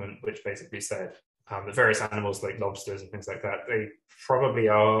the government, which basically said that various animals like lobsters and things like that, they probably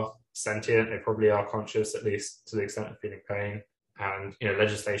are sentient, they probably are conscious, at least to the extent of feeling pain. And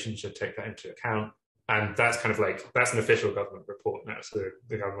legislation should take that into account. And that's kind of like, that's an official government report now. So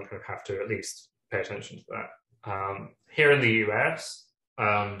the government kind of have to at least pay attention to that. Here in the US,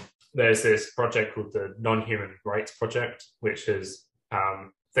 there's this project called the Non-Human Rights Project, which is,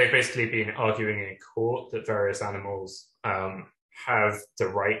 they've basically been arguing in court that various animals have the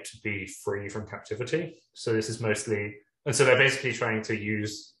right to be free from captivity. So this is mostly, and so they're basically trying to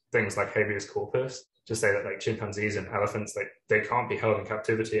use things like habeas corpus to say that like chimpanzees and elephants, they can't be held in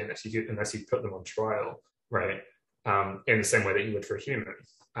captivity unless you put them on trial, right? In the same way that you would for a human.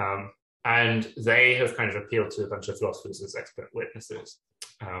 And they have kind of appealed to a bunch of philosophers as expert witnesses.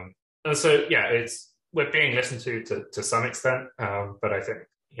 And so, yeah, we're being listened to some extent, but I think,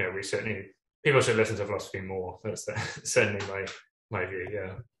 people should listen to philosophy more. That's certainly my view,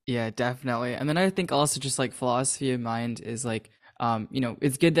 yeah. Yeah, definitely. And then I think also just like philosophy of mind is like,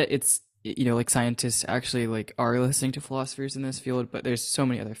 it's good that it's, like scientists actually like are listening to philosophers in this field, but there's so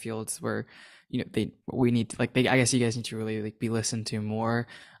many other fields where, we need to like, I guess you guys need to really like be listened to more.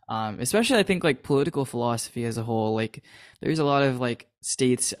 Especially I think like political philosophy as a whole, like there's a lot of like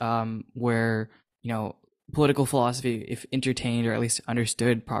states, where, political philosophy, if entertained or at least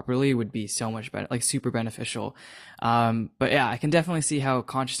understood properly, would be so much better, like super beneficial. But yeah, I can definitely see how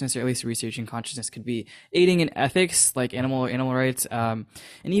consciousness, or at least researching consciousness, could be aiding in ethics, like animal rights, and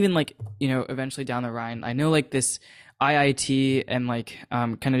even like, eventually down the line. I know like this IIT and like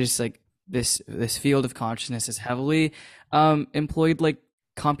kind of just like this field of consciousness is heavily employed like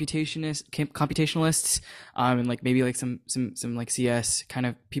computationalists, and like maybe like some like CS kind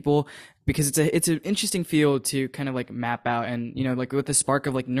of people, because it's an interesting field to kind of like map out. And like with the spark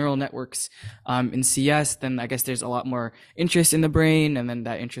of like neural networks in CS, then I guess there's a lot more interest in the brain, and then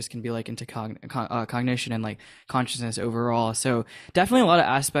that interest can be like into cognition and like consciousness overall. So definitely a lot of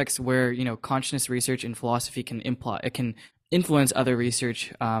aspects where consciousness research in philosophy can influence other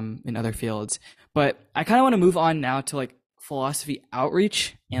research in other fields. But I kind of want to move on now to like philosophy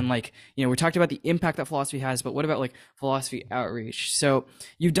outreach, and like we talked about the impact that philosophy has, but what about like philosophy outreach? So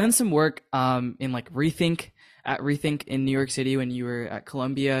you've done some work in like Rethink in New York City when you were at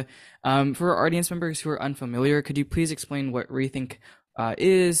Columbia. For our audience members who are unfamiliar, could you please explain what Rethink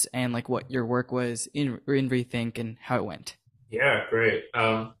is, and like what your work was in Rethink and how it went? Yeah, great.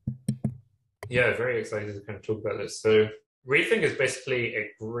 Yeah, very excited to kind of talk about this. So Rethink is basically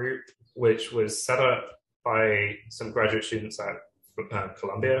a group which was set up by some graduate students at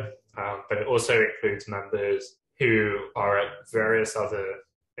Columbia, but it also includes members who are at various other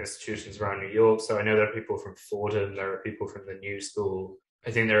institutions around New York. So I know there are people from Fordham, there are people from the New School,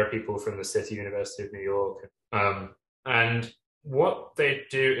 I think there are people from the City University of New York. And what they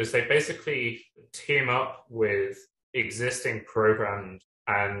do is they basically team up with existing programs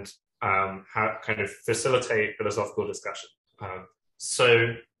and kind of facilitate philosophical discussion. Um,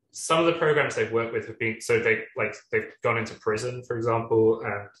 so some of the programs they've worked with have been so they've gone into prison, for example,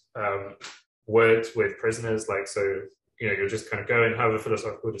 and worked with prisoners. Like so, you'll just kind of go and have a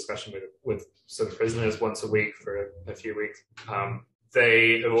philosophical discussion with some prisoners once a week for a few weeks.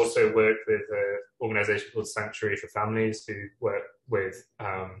 They have also worked with an organization called Sanctuary for Families, who work with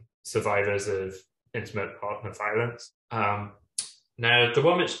survivors of intimate partner violence. Now, the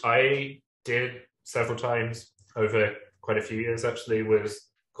one which I did several times over quite a few years actually was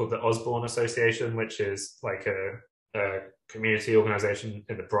called the Osborne Association, which is like a community organization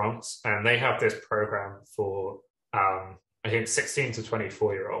in the Bronx. And they have this program for, I think, 16 to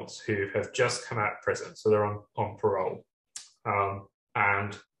 24-year-olds who have just come out of prison. So they're on parole.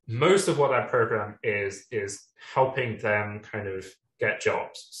 And most of what that program is helping them kind of get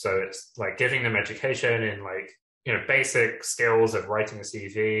jobs. So it's like giving them education in like, basic skills of writing a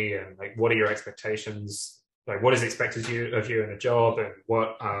CV and like, what are your expectations? Like, what is expected of you in a job, and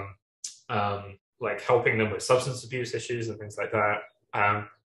what, like helping them with substance abuse issues and things like that.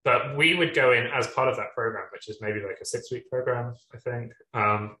 But we would go in as part of that program, which is maybe like a 6-week program, I think.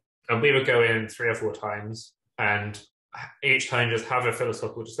 And we would go in 3 or 4 times and each time just have a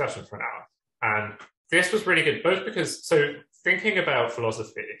philosophical discussion for an hour. And this was really good, both because, so thinking about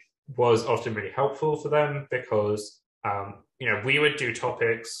philosophy was often really helpful for them because, we would do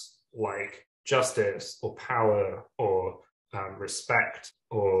topics like justice or power or respect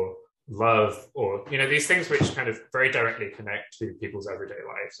or love or, these things which kind of very directly connect to people's everyday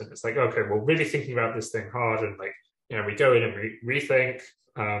lives. And it's like, okay, well, really thinking about this thing hard and like, we go in and rethink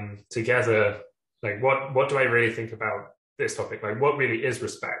together, like what do I really think about this topic? Like what really is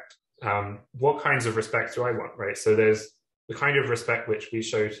respect? What kinds of respect do I want, right? So there's the kind of respect which we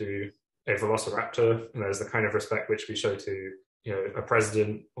show to a velociraptor, and there's the kind of respect which we show to, a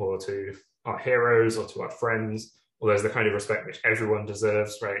president or to our heroes or to our friends, or there's the kind of respect which everyone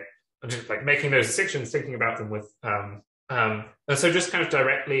deserves, right? And just like making those distinctions, thinking about them with, and so just kind of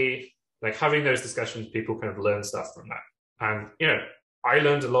directly like having those discussions, people kind of learn stuff from that. And, I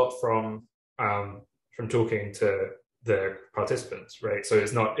learned a lot from talking to the participants, right? So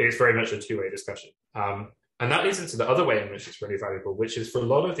it's very much a two-way discussion. And that leads into the other way in which it's really valuable, which is for a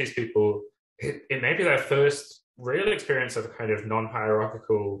lot of these people, it may be their first real experience of a kind of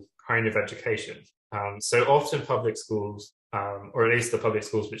non-hierarchical kind of education. So often public schools, or at least the public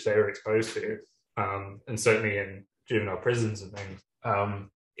schools which they were exposed to, and certainly in juvenile prisons and things,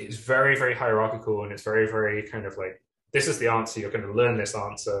 it's very, very hierarchical, and it's very, very kind of like, this is the answer, you're going to learn this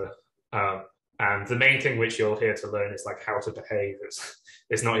answer. And the main thing which you're here to learn is like how to behave.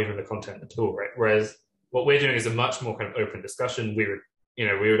 It's not even the content at all, right? Whereas what we're doing is a much more kind of open discussion. We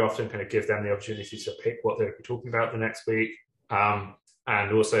would often kind of give them the opportunity to pick what they'll be talking about the next week.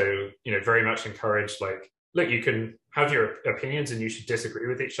 And also, very much encourage like, look, you can have your opinions and you should disagree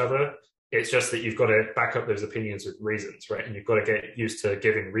with each other. It's just that you've got to back up those opinions with reasons, right? And you've got to get used to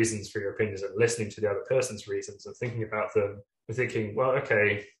giving reasons for your opinions and listening to the other person's reasons and thinking about them and thinking, well,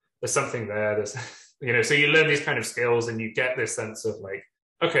 okay, there's something there. There's, so you learn these kind of skills and you get this sense of like,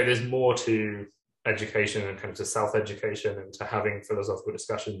 okay, there's more to education and kind of to self-education and to having philosophical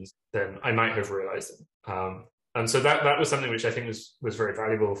discussions than I might have realized. And so that was something which I think was very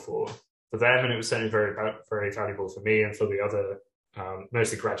valuable for them, and it was certainly very, very valuable for me and for the other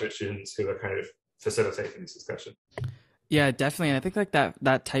mostly graduate students who are kind of facilitating this discussion. Yeah, definitely. And I think like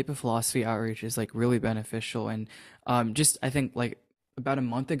that type of philosophy outreach is like really beneficial. And just I think like about a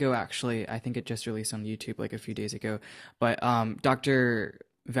month ago, actually, I think it just released on YouTube like a few days ago. But Dr.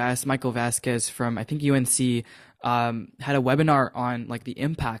 Michael Vasquez from I think UNC had a webinar on like the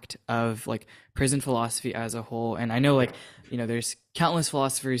impact of like prison philosophy as a whole. And I know like there's countless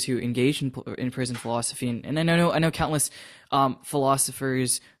philosophers who engage in prison philosophy, and I know countless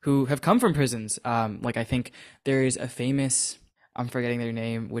philosophers who have come from prisons. Like I think there is a famous, I'm forgetting their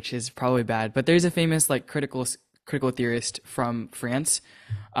name, which is probably bad, but there's a famous like critical theorist from France,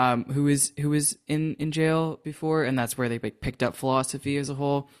 who was in jail before, and that's where they like picked up philosophy as a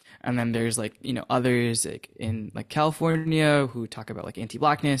whole. And then there's like others like in like California who talk about like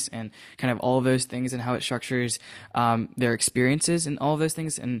anti-blackness and kind of all of those things and how it structures their experiences and all of those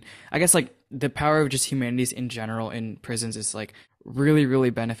things. And I guess like the power of just humanities in general in prisons is like really, really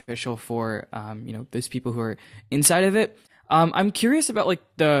beneficial for those people who are inside of it. I'm curious about like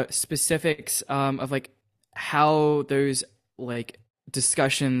the specifics of like how those like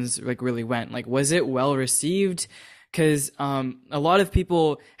discussions like really went. Like, was it well received? because a lot of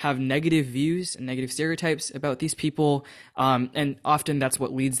people have negative views and negative stereotypes about these people, and often that's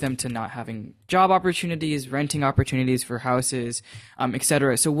what leads them to not having job opportunities, renting opportunities for houses,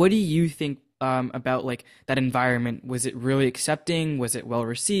 etc. So, what do you think about like that environment? Was it really accepting? Was it well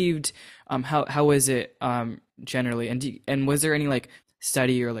received? How was it generally? And was there any like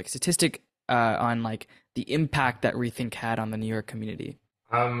study or like statistic on like the impact that Rethink had on the New York community?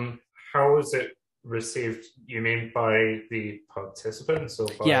 Um, how was it received? You mean by the participants or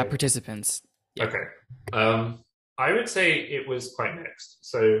Yeah, by? participants. Yeah. Okay. Um, I would say it was quite mixed.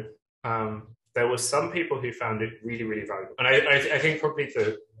 So there were some people who found it really, really valuable, and I think probably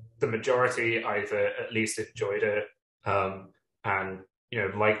the majority either at least enjoyed it, and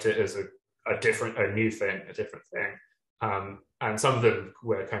liked it as a new thing, a different thing. And some of them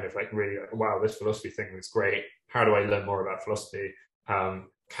were kind of like really like, wow, this philosophy thing was great. How do I learn more about philosophy?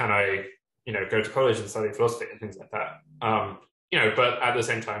 Can I, go to college and study philosophy and things like that? But at the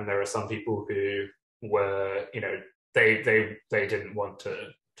same time, there are some people who were, they didn't want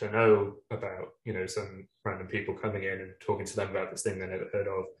to know about, some random people coming in and talking to them about this thing they never heard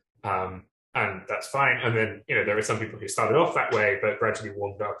of. And that's fine. And then, there are some people who started off that way, but gradually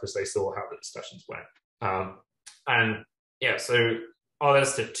warmed up as they saw how the discussions went. And yeah, so are there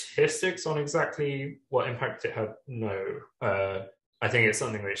statistics on exactly what impact it had? No. I think it's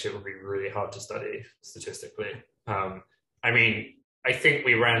something which it would be really hard to study statistically. I mean, I think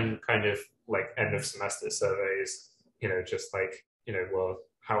we ran kind of like end of semester surveys, just like, well,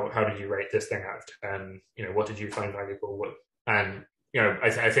 how did you rate this thing out of 10? What did you find valuable? And,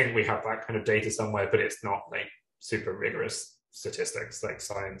 I think we have that kind of data somewhere, but it's not like super rigorous statistics like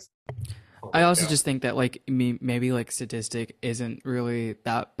science. I also Yeah. just think that like maybe like statistic isn't really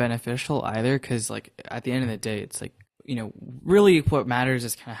that beneficial either, because like at the end of the day, it's like really what matters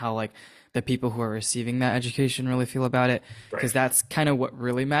is kind of how like the people who are receiving that education really feel about it, because Right. that's kind of what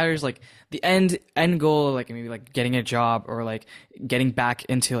really matters. Like the end goal, like maybe like getting a job or like getting back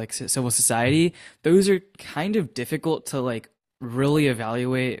into like civil society, those are kind of difficult to like really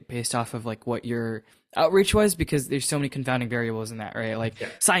evaluate based off of like what your outreach was, because there's so many confounding variables in that, right? Like Yeah.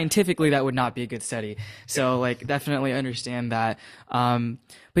 scientifically that would not be a good study. Yeah. So like definitely understand that.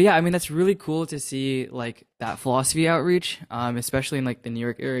 But yeah, I mean that's really cool to see like that philosophy outreach, especially in like the New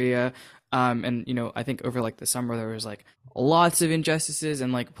York area. And I think over like the summer there was like lots of injustices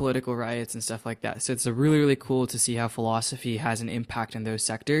and like political riots and stuff like that. So it's a really, really cool to see how philosophy has an impact in those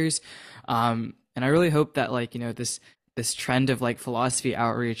sectors. And I really hope that like, this trend of like philosophy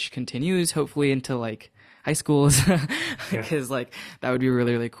outreach continues, hopefully into like high schools, Yeah. because like that would be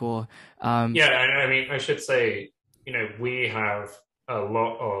really, really cool. Um, Yeah, I mean, I should say, we have a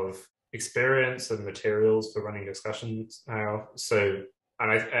lot of experience and materials for running discussions now. So,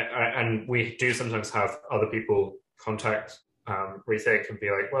 and we do sometimes have other people contact Rethink and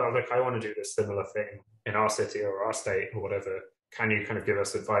be like, well, look, I want to do this similar thing in our city or our state or whatever. Can you kind of give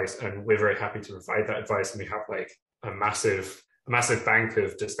us advice? And we're very happy to provide that advice. And we have like a massive bank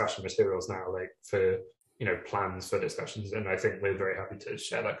of discussion materials now, like for plans for discussions, and I think we're very happy to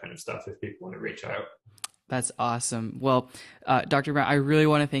share that kind of stuff if people want to reach out. that's awesome. Well, Dr. Brown, I really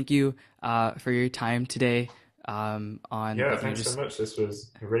want to thank you for your time today. On Yeah, like thanks so just much. This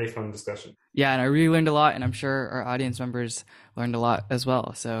was a really fun discussion. yeah, and I really learned a lot, and I'm sure our audience members learned a lot as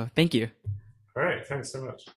well. So thank you. All right, thanks so much.